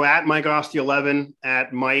 So at Mike Asti 11,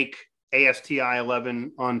 at Mike ASTI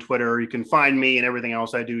 11 on Twitter. You can find me and everything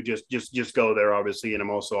else I do. Just go there, obviously. And I'm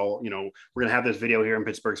also, we're gonna have this video here in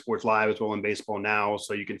Pittsburgh Sports Live as well in Baseball Now,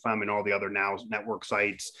 so you can find me on all the other Now network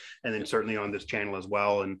sites, and then certainly on this channel as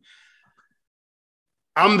well. And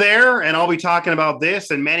I'm there, and I'll be talking about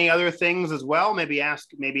this and many other things as well. Maybe ask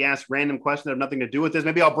random questions that have nothing to do with this.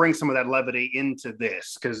 Maybe I'll bring some of that levity into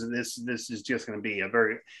this, because this is just going to be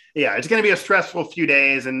it's going to be a stressful few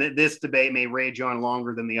days, and this debate may rage on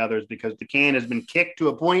longer than the others because the can has been kicked to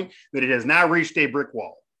a point that it has now reached a brick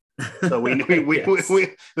wall. So we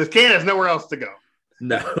the can has nowhere else to go.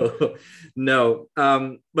 No.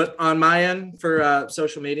 But on my end for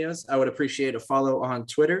social medias, I would appreciate a follow on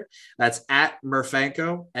Twitter. That's at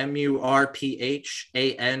Murfanko,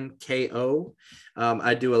 MURPHANKO.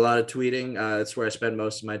 I do a lot of tweeting. That's where I spend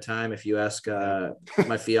most of my time. If you ask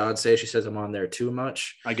my fiance, she says I'm on there too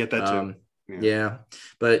much. I get that too. Yeah.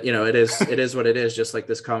 But it is what it is, just like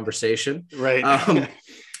this conversation. Right.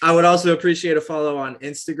 I would also appreciate a follow on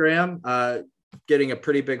Instagram. Getting a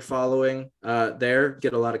pretty big following there,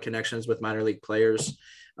 get a lot of connections with minor league players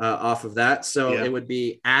off of that. So It would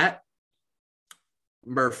be at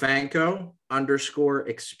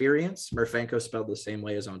Murfanko_experience. Murfanko spelled the same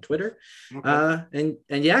way as on Twitter. Okay.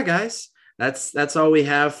 And yeah, guys, that's all we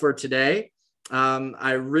have for today.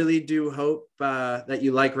 I really do hope that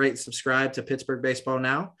you like, rate, subscribe to Pittsburgh Baseball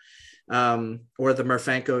Now. Or the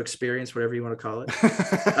Murfanko experience, whatever you want to call it.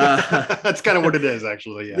 That's kind of what it is,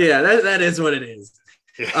 actually. Yeah, that is what it is.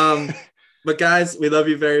 Yeah. But guys, we love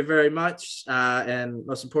you very, very much. And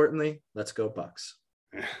most importantly, let's go Bucks.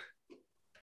 Yeah.